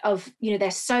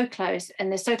they're so close, and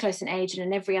they're so close in age and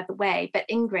in every other way, but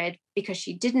Ingrid, because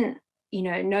she didn't,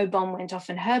 no bomb went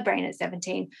off in her brain at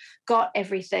 17, got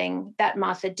everything that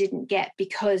Martha didn't get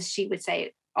because she would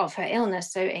say of her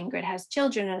illness. So Ingrid has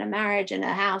children and a marriage and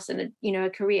a house and a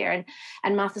career,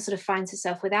 and Martha sort of finds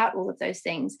herself without all of those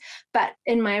things. But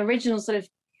in my original sort of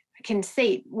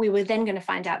conceit, we were then going to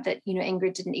find out that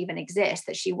Ingrid didn't even exist,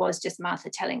 that she was just Martha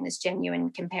telling this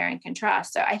genuine compare and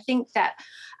contrast. So I think that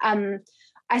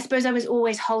I suppose I was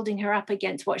always holding her up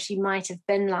against what she might have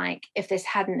been like if this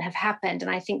hadn't have happened.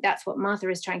 And I think that's what Martha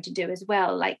is trying to do as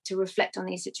well, like to reflect on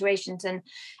these situations.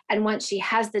 And once she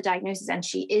has the diagnosis and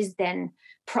she is then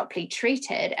properly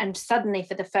treated, and suddenly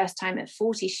for the first time at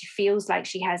 40, she feels like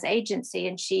she has agency,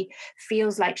 and she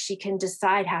feels like she can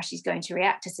decide how she's going to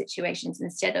react to situations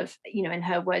instead of, in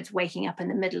her words, waking up in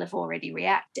the middle of already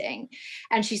reacting.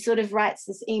 And she sort of writes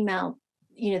this email,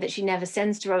 that she never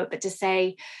sends to Robert, but to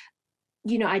say,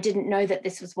 I didn't know that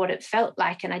this was what it felt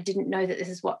like, and I didn't know that this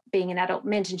is what being an adult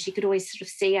meant. And she could always sort of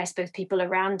see, I suppose, people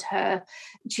around her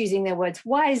choosing their words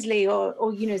wisely or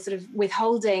sort of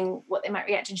withholding what they might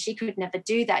react. And she could never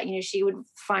do that. She would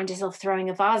find herself throwing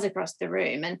a vase across the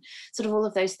room and sort of all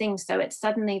of those things. So it's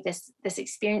suddenly this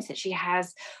experience that she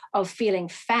has of feeling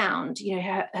found,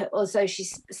 although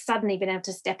she's suddenly been able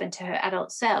to step into her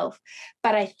adult self.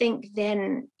 But I think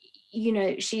then,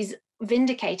 she's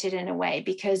vindicated in a way,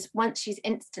 because once she's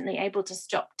instantly able to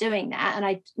stop doing that,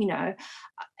 and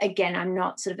again, I'm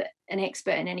not sort of an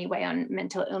expert in any way on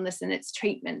mental illness and its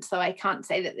treatment, so I can't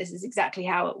say that this is exactly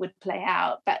how it would play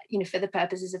out, but for the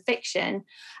purposes of fiction,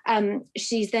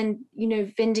 she's then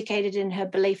vindicated in her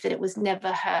belief that it was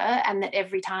never her, and that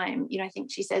every time, I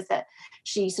think she says that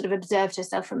she sort of observed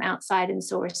herself from outside and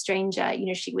saw a stranger,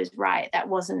 she was right, that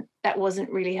wasn't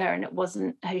really her, and it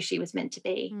wasn't who she was meant to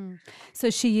be. So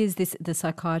she is the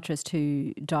psychiatrist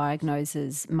who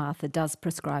diagnoses Martha, does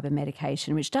prescribe a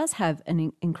medication which does have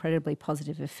an incredibly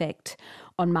positive effect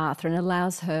on Martha and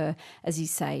allows her, as you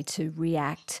say, to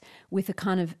react with a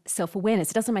kind of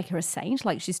self-awareness. It doesn't make her a saint.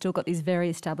 Like, she's still got these very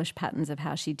established patterns of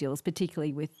how she deals,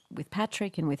 particularly with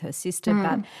Patrick and with her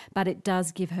sister, but it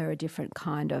does give her a different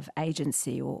kind of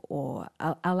agency or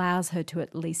allows her to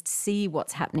at least see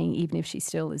what's happening, even if she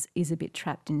still is a bit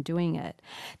trapped in doing it.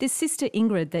 This sister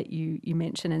Ingrid that you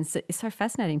mentioned, and it's so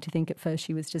fascinating to think at first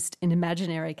she was just an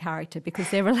imaginary character, because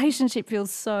their relationship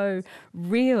feels so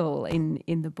real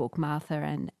in the book, Martha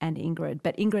and Ingrid.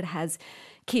 But Ingrid has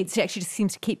kids. She actually just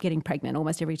seems to keep getting pregnant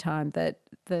almost every time that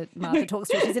Martha talks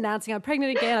to her. She's announcing, I'm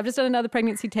pregnant again, I've just done another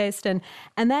pregnancy test. And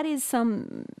that is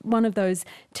one of those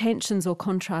tensions or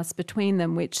contrasts between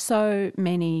them, which so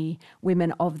many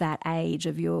women of that age,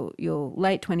 of your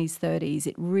late 20s, 30s,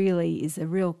 it really is a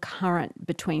real current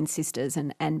between sisters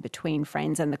and between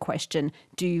friends, and the question,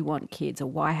 do you want kids, or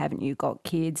why haven't you got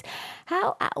kids?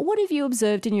 What have you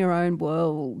observed in your own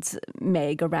world,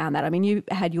 Meg, around that? I mean, you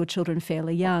had your children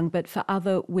fairly young, but for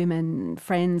other women,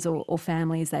 friends or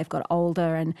families, they've got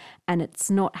older and it's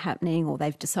not happening, or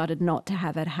they've decided not to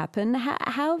have it happen.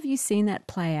 How have you seen that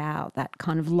play out, that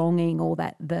kind of longing, or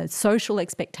the social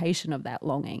expectation of that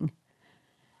longing?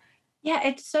 Yeah,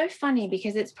 it's so funny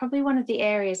because it's probably one of the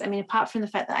areas, I mean, apart from the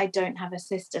fact that I don't have a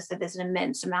sister, so there's an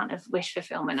immense amount of wish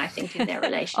fulfillment, I think, in their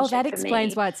relationship. Oh, that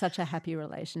explains why it's such a happy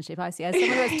relationship. I see. As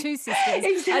someone who has two sisters,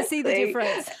 exactly. I see the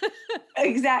difference.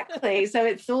 Exactly. So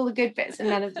it's all the good bits and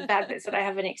none of the bad bits that I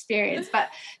haven't experienced. But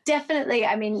definitely,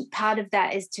 I mean, part of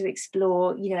that is to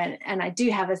explore, and I do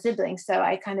have a sibling, so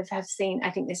I kind of have seen, I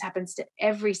think this happens to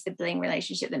every sibling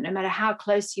relationship, that no matter how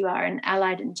close you are and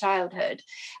allied in childhood,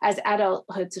 as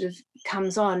adulthood sort of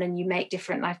comes on and you make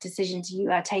different life decisions,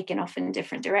 you are taken off in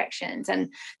different directions,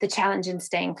 and the challenge in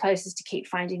staying close is to keep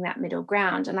finding that middle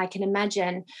ground. And I can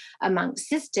imagine amongst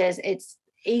sisters it's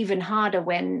even harder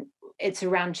when it's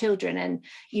around children, and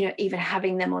even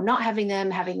having them or not having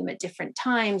them at different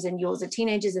times, and yours are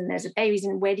teenagers and theirs are babies,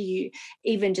 and where do you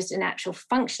even just in actual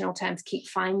functional terms keep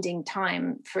finding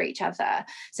time for each other?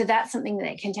 So that's something that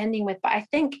they're contending with. But I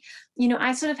think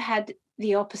I sort of had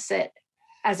the opposite,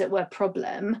 as it were,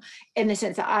 problem, in the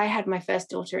sense that I had my first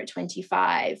daughter at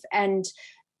 25, and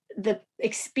the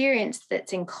experience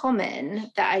that's in common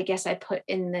that I guess I put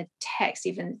in the text,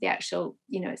 even the actual,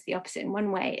 it's the opposite in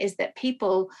one way, is that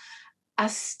people are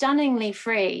stunningly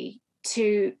free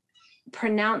to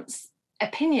pronounce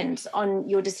opinions on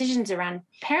your decisions around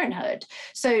parenthood.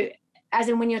 So as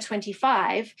in when you're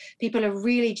 25, people are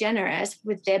really generous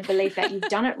with their belief that you've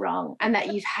done it wrong and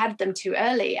that you've had them too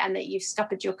early and that you've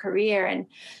scuppered your career. And,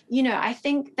 I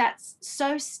think that's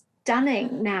so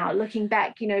stunning now, looking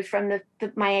back, from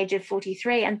my age of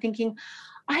 43 and thinking,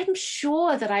 I'm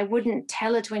sure that I wouldn't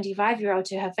tell a 25-year-old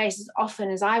to her face as often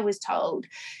as I was told,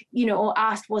 or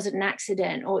asked, was it an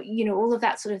accident, or, all of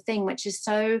that sort of thing, which is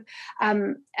so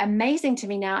amazing to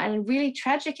me now and really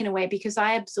tragic in a way, because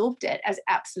I absorbed it as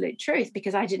absolute truth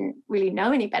because I didn't really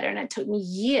know any better. And it took me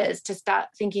years to start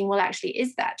thinking, well, actually,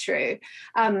 is that true?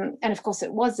 And of course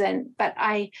it wasn't, but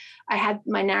I had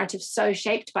my narrative so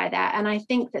shaped by that. And I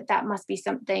think that must be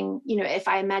something, if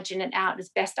I imagine it out as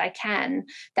best I can,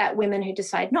 that women who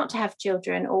decide not to have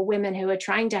children, or women who are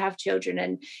trying to have children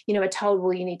and are told,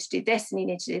 well, you need to do this and you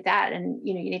need to do that, and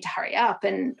you need to hurry up,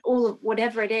 and all of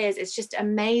whatever it is, it's just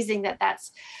amazing that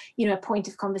that's a point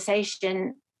of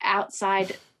conversation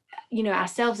outside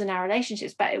ourselves and our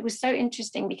relationships. But it was so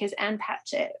interesting because Anne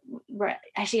Patchett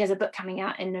actually has a book coming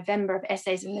out in November of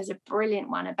essays, and there's a brilliant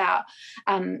one about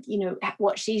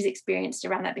what she's experienced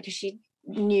around that, because she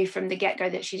knew from the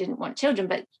get-go that she didn't want children,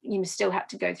 but still had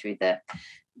to go through the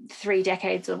 3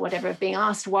 decades or whatever of being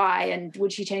asked why and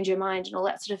would she change her mind and all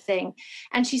that sort of thing.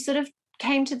 And she sort of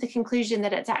came to the conclusion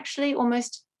that it's actually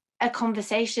almost a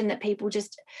conversation that people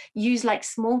just use like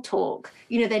small talk.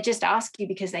 They just ask you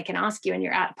because they can ask you, and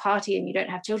you're at a party and you don't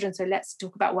have children, so let's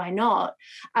talk about why not.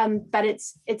 But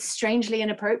it's strangely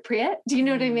inappropriate. Do you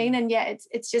know what I mean? And yet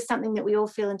it's just something that we all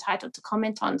feel entitled to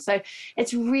comment on. So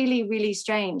it's really, really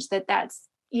strange that that's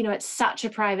it's such a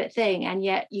private thing, and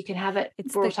yet you can have it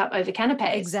brought up over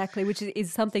canapes. Exactly, which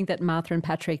is something that Martha and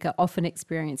Patrick are often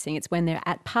experiencing. It's when they're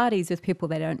at parties with people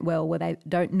they don't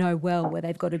know well, where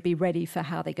they've got to be ready for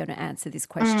how they're going to answer this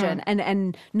question,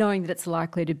 and knowing that it's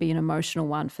likely to be an emotional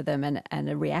one for them and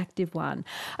a reactive one.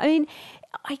 I mean,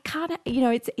 I can't,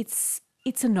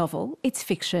 it's a novel, it's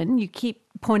fiction. You keep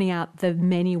pointing out the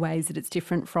many ways that it's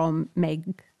different from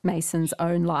Meg Mason's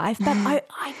own life, but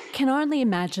I can only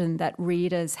imagine that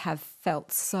readers have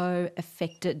felt so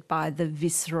affected by the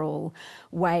visceral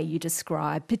way you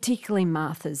describe, particularly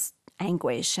Martha's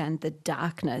anguish and the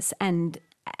darkness, and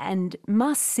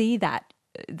must see that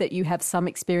you have some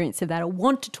experience of that, or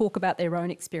want to talk about their own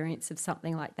experience of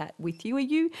something like that with you. Are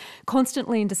you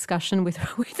constantly in discussion with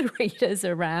readers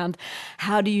around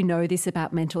how do you know this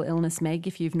about mental illness, Meg,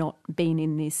 if you've not been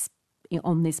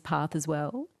on this path as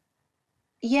well?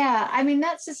 Yeah, I mean,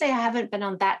 that's to say I haven't been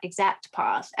on that exact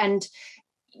path. And,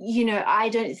 I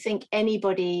don't think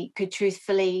anybody could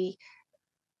truthfully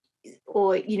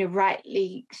or,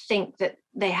 rightly think that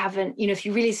they haven't, if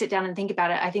you really sit down and think about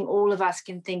it, I think all of us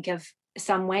can think of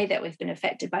some way that we've been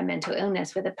affected by mental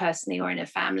illness, whether personally or in a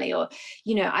family, or,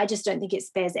 I just don't think it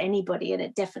spares anybody, and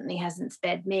it definitely hasn't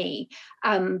spared me.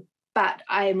 But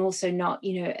I am also not,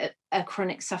 a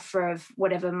chronic sufferer of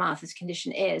whatever Martha's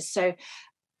condition is. So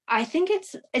I think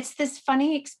it's this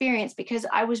funny experience, because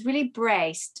I was really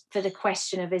braced for the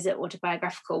question of, is it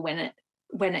autobiographical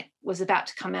when it was about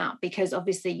to come out, because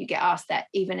obviously you get asked that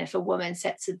even if a woman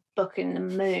sets a book in the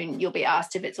moon, you'll be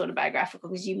asked if it's autobiographical,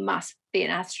 because you must be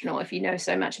an astronaut if you know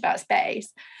so much about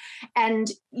space. And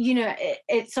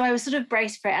so I was sort of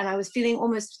braced for it, and I was feeling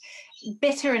almost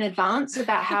bitter in advance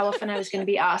about how often I was going to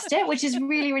be asked it, which is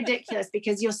really ridiculous,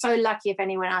 because you're so lucky if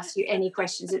anyone asks you any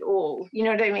questions at all. You know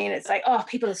what I mean? It's like, oh,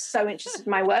 people are so interested in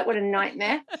my work. What a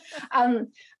nightmare.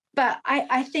 But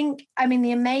I think,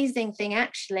 the amazing thing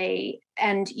actually,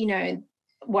 and,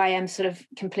 why I'm sort of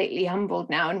completely humbled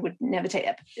now and would never take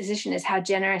that position, is how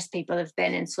generous people have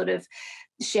been in sort of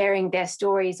sharing their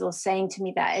stories, or saying to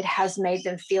me that it has made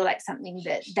them feel like something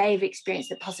that they've experienced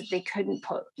that possibly couldn't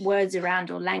put words around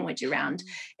or language around.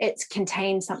 It's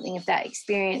contained something of that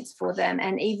experience for them.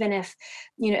 And even if,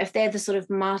 if they're the sort of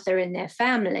Martha in their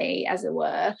family, as it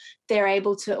were, they're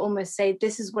able to almost say,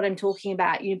 this is what I'm talking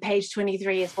about. Page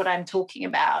 23 is what I'm talking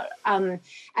about. And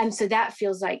so that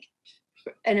feels like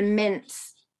an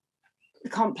immense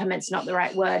compliment's not the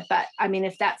right word, but I mean,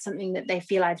 if that's something that they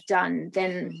feel I've done,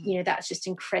 then, that's just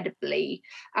incredibly,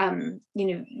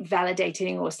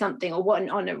 validating or something, or what an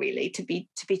honor really to be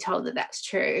told that that's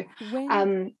true.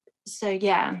 So,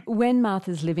 yeah. When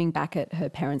Martha's living back at her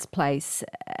parents' place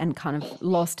and kind of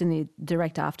lost in the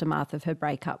direct aftermath of her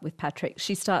breakup with Patrick,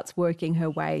 she starts working her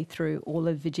way through all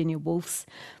of Virginia Woolf's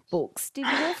books. Did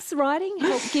Woolf's writing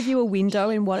help give you a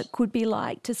window in what it could be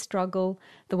like to struggle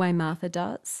the way Martha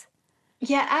does?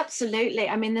 Yeah, absolutely.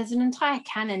 I mean, there's an entire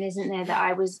canon, isn't there, that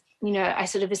I was, I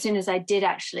sort of, as soon as I did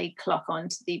actually clock on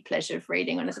to the pleasure of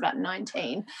reading when I was about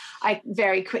 19, I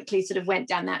very quickly sort of went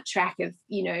down that track of,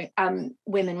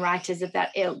 women writers of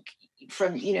that ilk,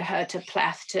 from, her to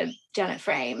Plath to Janet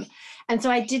Frame. And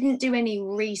so I didn't do any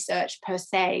research per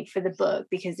se for the book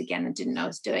because, again, I didn't know I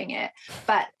was doing it.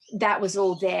 But that was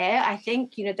all there, I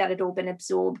think, that had all been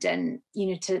absorbed, and,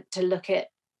 to look at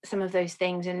some of those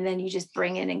things, and then you just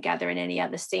bring in and gather in any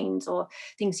other scenes or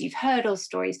things you've heard or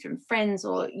stories from friends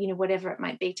or whatever it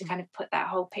might be to kind of put that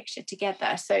whole picture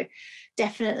together. So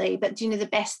definitely. But the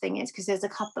best thing is, because there's a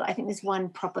couple, I think there's one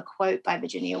proper quote by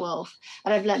Virginia Woolf,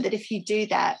 and I've learned that if you do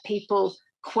that, people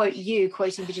quote you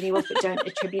quoting Virginia Woolf, but don't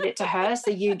attribute it to her, so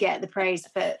you get the praise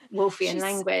for Woolfian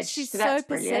language. She's so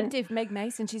perceptive, Meg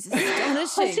Mason. She's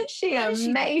astonishing. Isn't she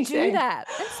amazing? She do that?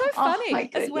 It's so funny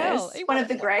as well. One of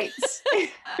the greats.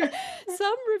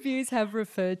 Some reviews have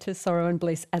referred to Sorrow and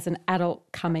Bliss as an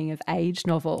adult coming-of-age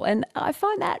novel, and I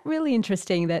find that really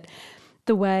interesting, that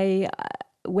the way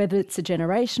whether it's a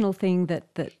generational thing that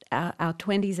our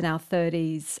 20s and our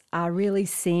 30s are really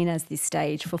seen as this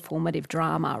stage for formative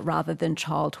drama rather than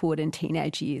childhood and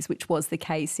teenage years, which was the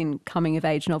case in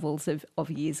coming-of-age novels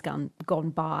of years gone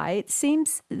by. It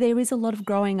seems there is a lot of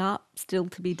growing up still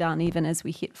to be done even as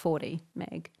we hit 40,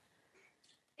 Meg.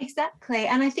 Exactly.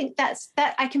 And I think that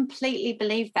I completely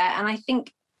believe that. And I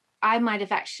think I might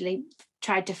have actually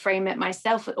tried to frame it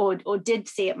myself or did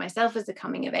see it myself as a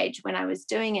coming of age when I was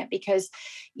doing it, because,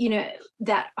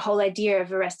 that whole idea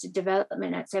of arrested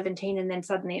development at 17 and then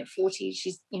suddenly at 40,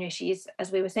 she's,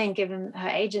 as we were saying, given her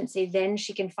agency, then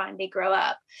she can finally grow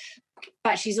up.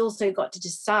 But she's also got to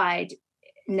decide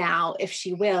now if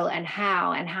she will and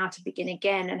how to begin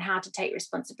again and how to take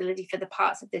responsibility for the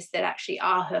parts of this that actually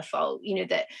are her fault,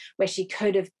 that where she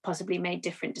could have possibly made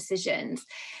different decisions.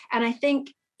 And I think,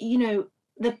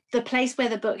 the place where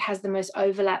the book has the most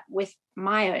overlap with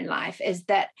my own life is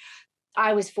that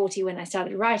I was 40 when I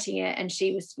started writing it, and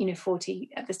she was, 40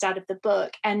 at the start of the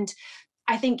book. And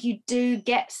I think you do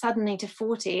get suddenly to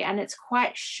 40, and it's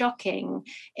quite shocking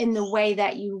in the way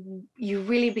that you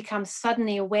really become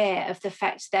suddenly aware of the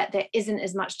fact that there isn't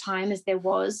as much time as there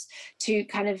was to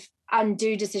kind of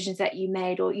undo decisions that you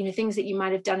made, or things that you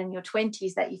might have done in your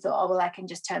 20s that you thought, oh well, I can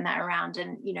just turn that around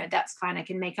and that's fine, I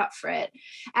can make up for it.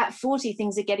 At 40,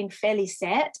 things are getting fairly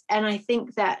set, and I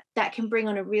think that can bring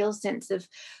on a real sense of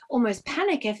almost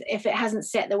panic if it hasn't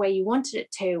set the way you wanted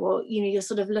it to, or you're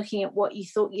sort of looking at what you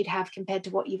thought you'd have compared to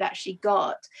what you've actually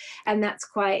got, and that's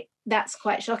quite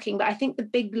shocking. But I think the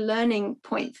big learning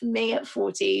point for me at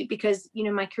 40, because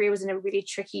my career was in a really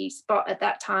tricky spot at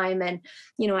that time, and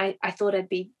I thought I'd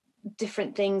be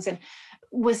different things, and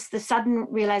was the sudden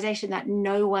realization that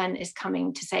no one is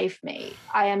coming to save me.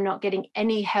 I am not getting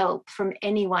any help from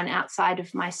anyone outside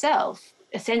of myself,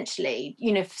 essentially.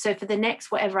 So for the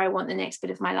next, whatever I want the next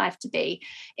bit of my life to be,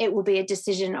 it will be a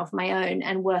decision of my own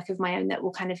and work of my own that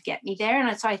will kind of get me there.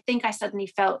 And so I think I suddenly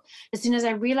felt, as soon as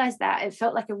I realized that, it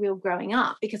felt like a real growing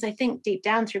up, because I think deep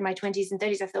down through my 20s and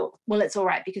 30s, I thought, well, it's all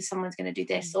right because someone's going to do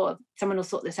this, or someone will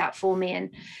sort this out for me.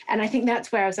 And I think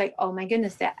that's where I was like, oh my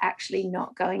goodness, they're actually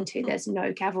not going to. There's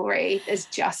no cavalry. There's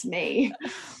just me.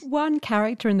 One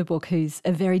character in the book who's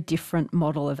a very different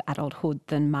model of adulthood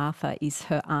than Martha is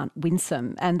her Aunt Winsome.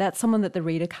 And that's someone that the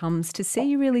reader comes to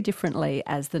see really differently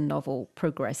as the novel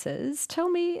progresses.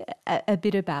 Tell me a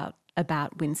bit about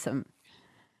Winsome.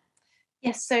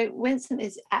 Yes, so Winsome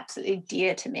is absolutely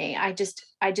dear to me. I just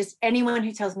anyone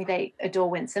who tells me they adore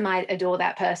Winsome, I adore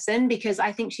that person, because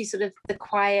I think she's sort of the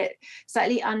quiet,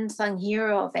 slightly unsung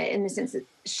hero of it, in the sense that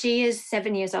she is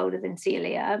 7 years older than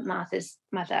Celia, Martha's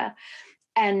mother.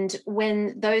 And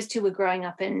when those two were growing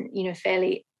up in,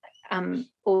 fairly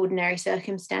ordinary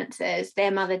circumstances,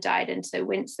 their mother died, and so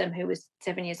Winsome, who was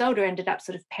 7 years older, ended up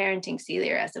sort of parenting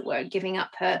Celia, as it were, giving up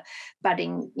her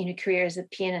budding career as a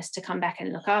pianist to come back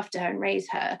and look after her and raise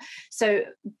her. So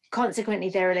consequently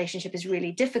their relationship is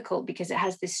really difficult because it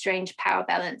has this strange power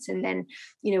balance. And then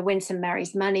Winsome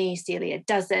marries money, Celia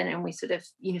doesn't, and we sort of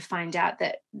find out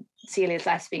that Celia's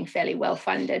life's being fairly well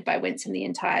funded by Winsome the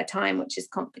entire time, which is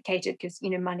complicated because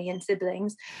money and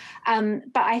siblings. But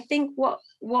I think what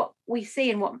we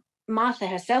see, and what Martha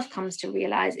herself comes to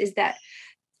realize is that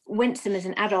Winsome is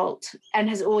an adult and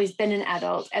has always been an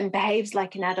adult and behaves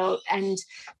like an adult and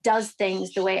does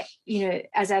things the way,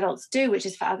 as adults do, which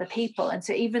is for other people. And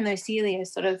so even though Celia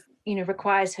sort of,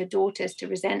 requires her daughters to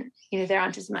resent, their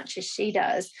aunt as much as she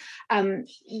does,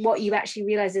 what you actually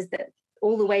realize is that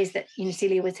all the ways that,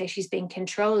 Celia would say she's being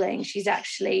controlling, she's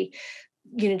actually,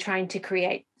 trying to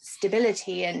create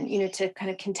stability and, to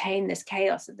kind of contain this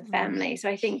chaos of the family. So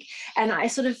I think, and I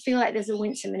sort of feel like there's a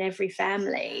Winsome in every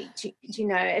family.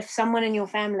 If someone in your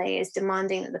family is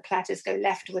demanding that the platters go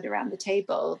leftward around the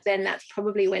table, then that's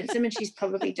probably Winsome, and she's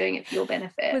probably doing it for your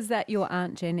benefit. Was that your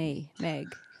Aunt Jenny, Meg?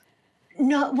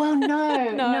 No, well,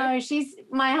 no,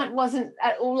 my aunt wasn't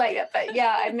at all like that, but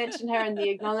yeah, I mentioned her in the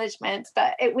acknowledgements,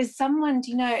 but it was someone,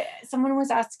 someone was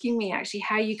asking me actually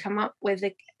how you come up with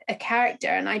a character,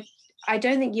 and I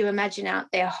don't think you imagine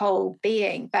out their whole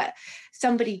being, but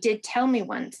somebody did tell me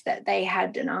once that they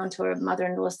had an aunt or a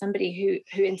mother-in-law, somebody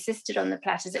who insisted on the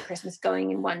platters at Christmas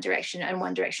going in one direction and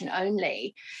one direction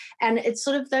only. And it's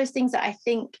sort of those things that I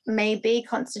think maybe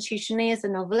constitutionally as a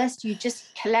novelist, you just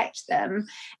collect them.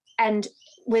 And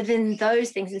within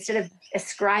those things, instead of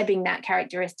ascribing that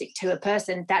characteristic to a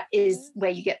person, that is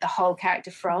where you get the whole character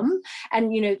from.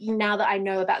 And, now that I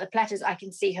know about the platters, I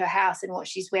can see her house and what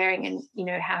she's wearing and,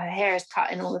 how her hair is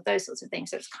cut and all of those sorts of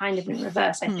things. So it's kind of in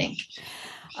reverse, I think.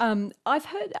 I've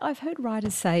heard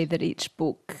writers say that each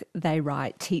book they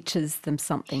write teaches them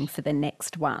something for the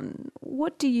next one.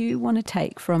 What do you want to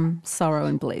take from Sorrow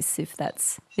and Bliss, if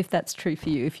that's true for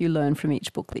you, if you learn from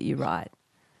each book that you write?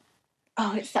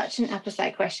 Oh, it's such an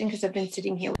apposite question because I've been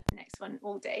sitting here with the next one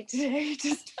all day today,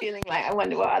 just feeling like I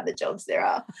wonder what other jobs there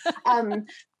are.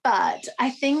 But I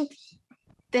think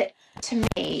that to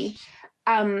me,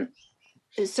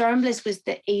 Sorrow and Bliss was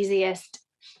the easiest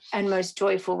and most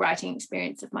joyful writing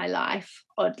experience of my life,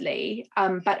 oddly,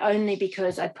 but only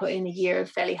because I put in a year of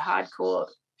fairly hardcore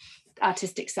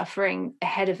artistic suffering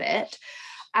ahead of it.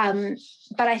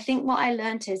 But I think what I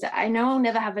learned is that I know I'll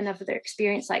never have another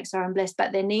experience like Sorrow and Bliss,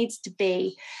 but there needs to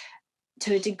be,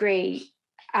 to a degree,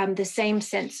 the same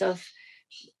sense of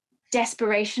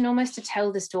desperation almost to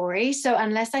tell the story. So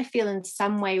unless I feel in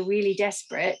some way really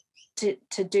desperate to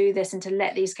do this and to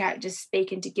let these characters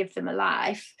speak and to give them a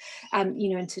life, and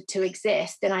to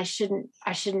exist, then I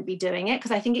shouldn't be doing it,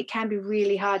 because I think it can be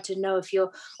really hard to know if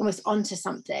you're almost onto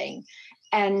something.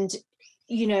 And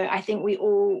I think we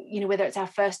all, whether it's our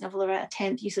first novel or our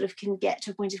 10th, you sort of can get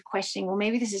to a point of questioning, well,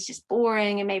 maybe this is just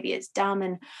boring and maybe it's dumb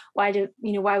and why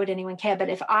would anyone care? But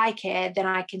if I care, then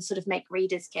I can sort of make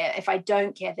readers care. If I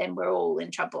don't care, then we're all in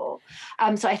trouble.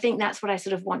 So I think that's what I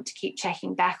sort of want to keep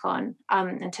checking back on,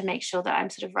 and to make sure that I'm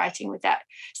sort of writing with that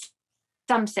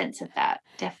some sense of that,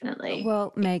 definitely.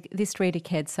 Well, Meg, this reader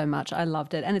cared so much. I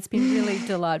loved it. And it's been really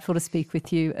delightful to speak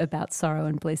with you about Sorrow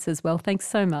and Bliss as well. Thanks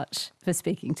so much for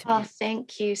speaking to me. Oh,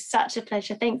 thank you. Such a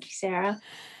pleasure. Thank you, Sarah.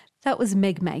 That was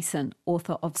Meg Mason,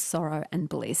 author of Sorrow and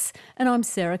Bliss. And I'm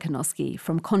Sarah Kanoski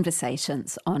from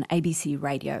Conversations on ABC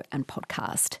Radio and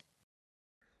Podcast.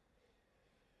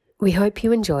 We hope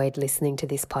you enjoyed listening to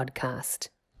this podcast.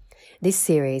 This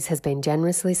series has been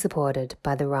generously supported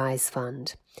by the RISE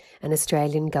Fund, an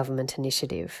Australian government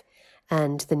initiative,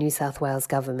 and the New South Wales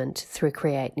Government through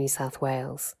Create New South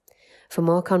Wales. For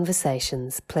more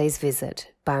conversations, please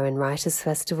visit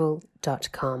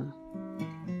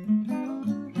byronwritersfestival.com.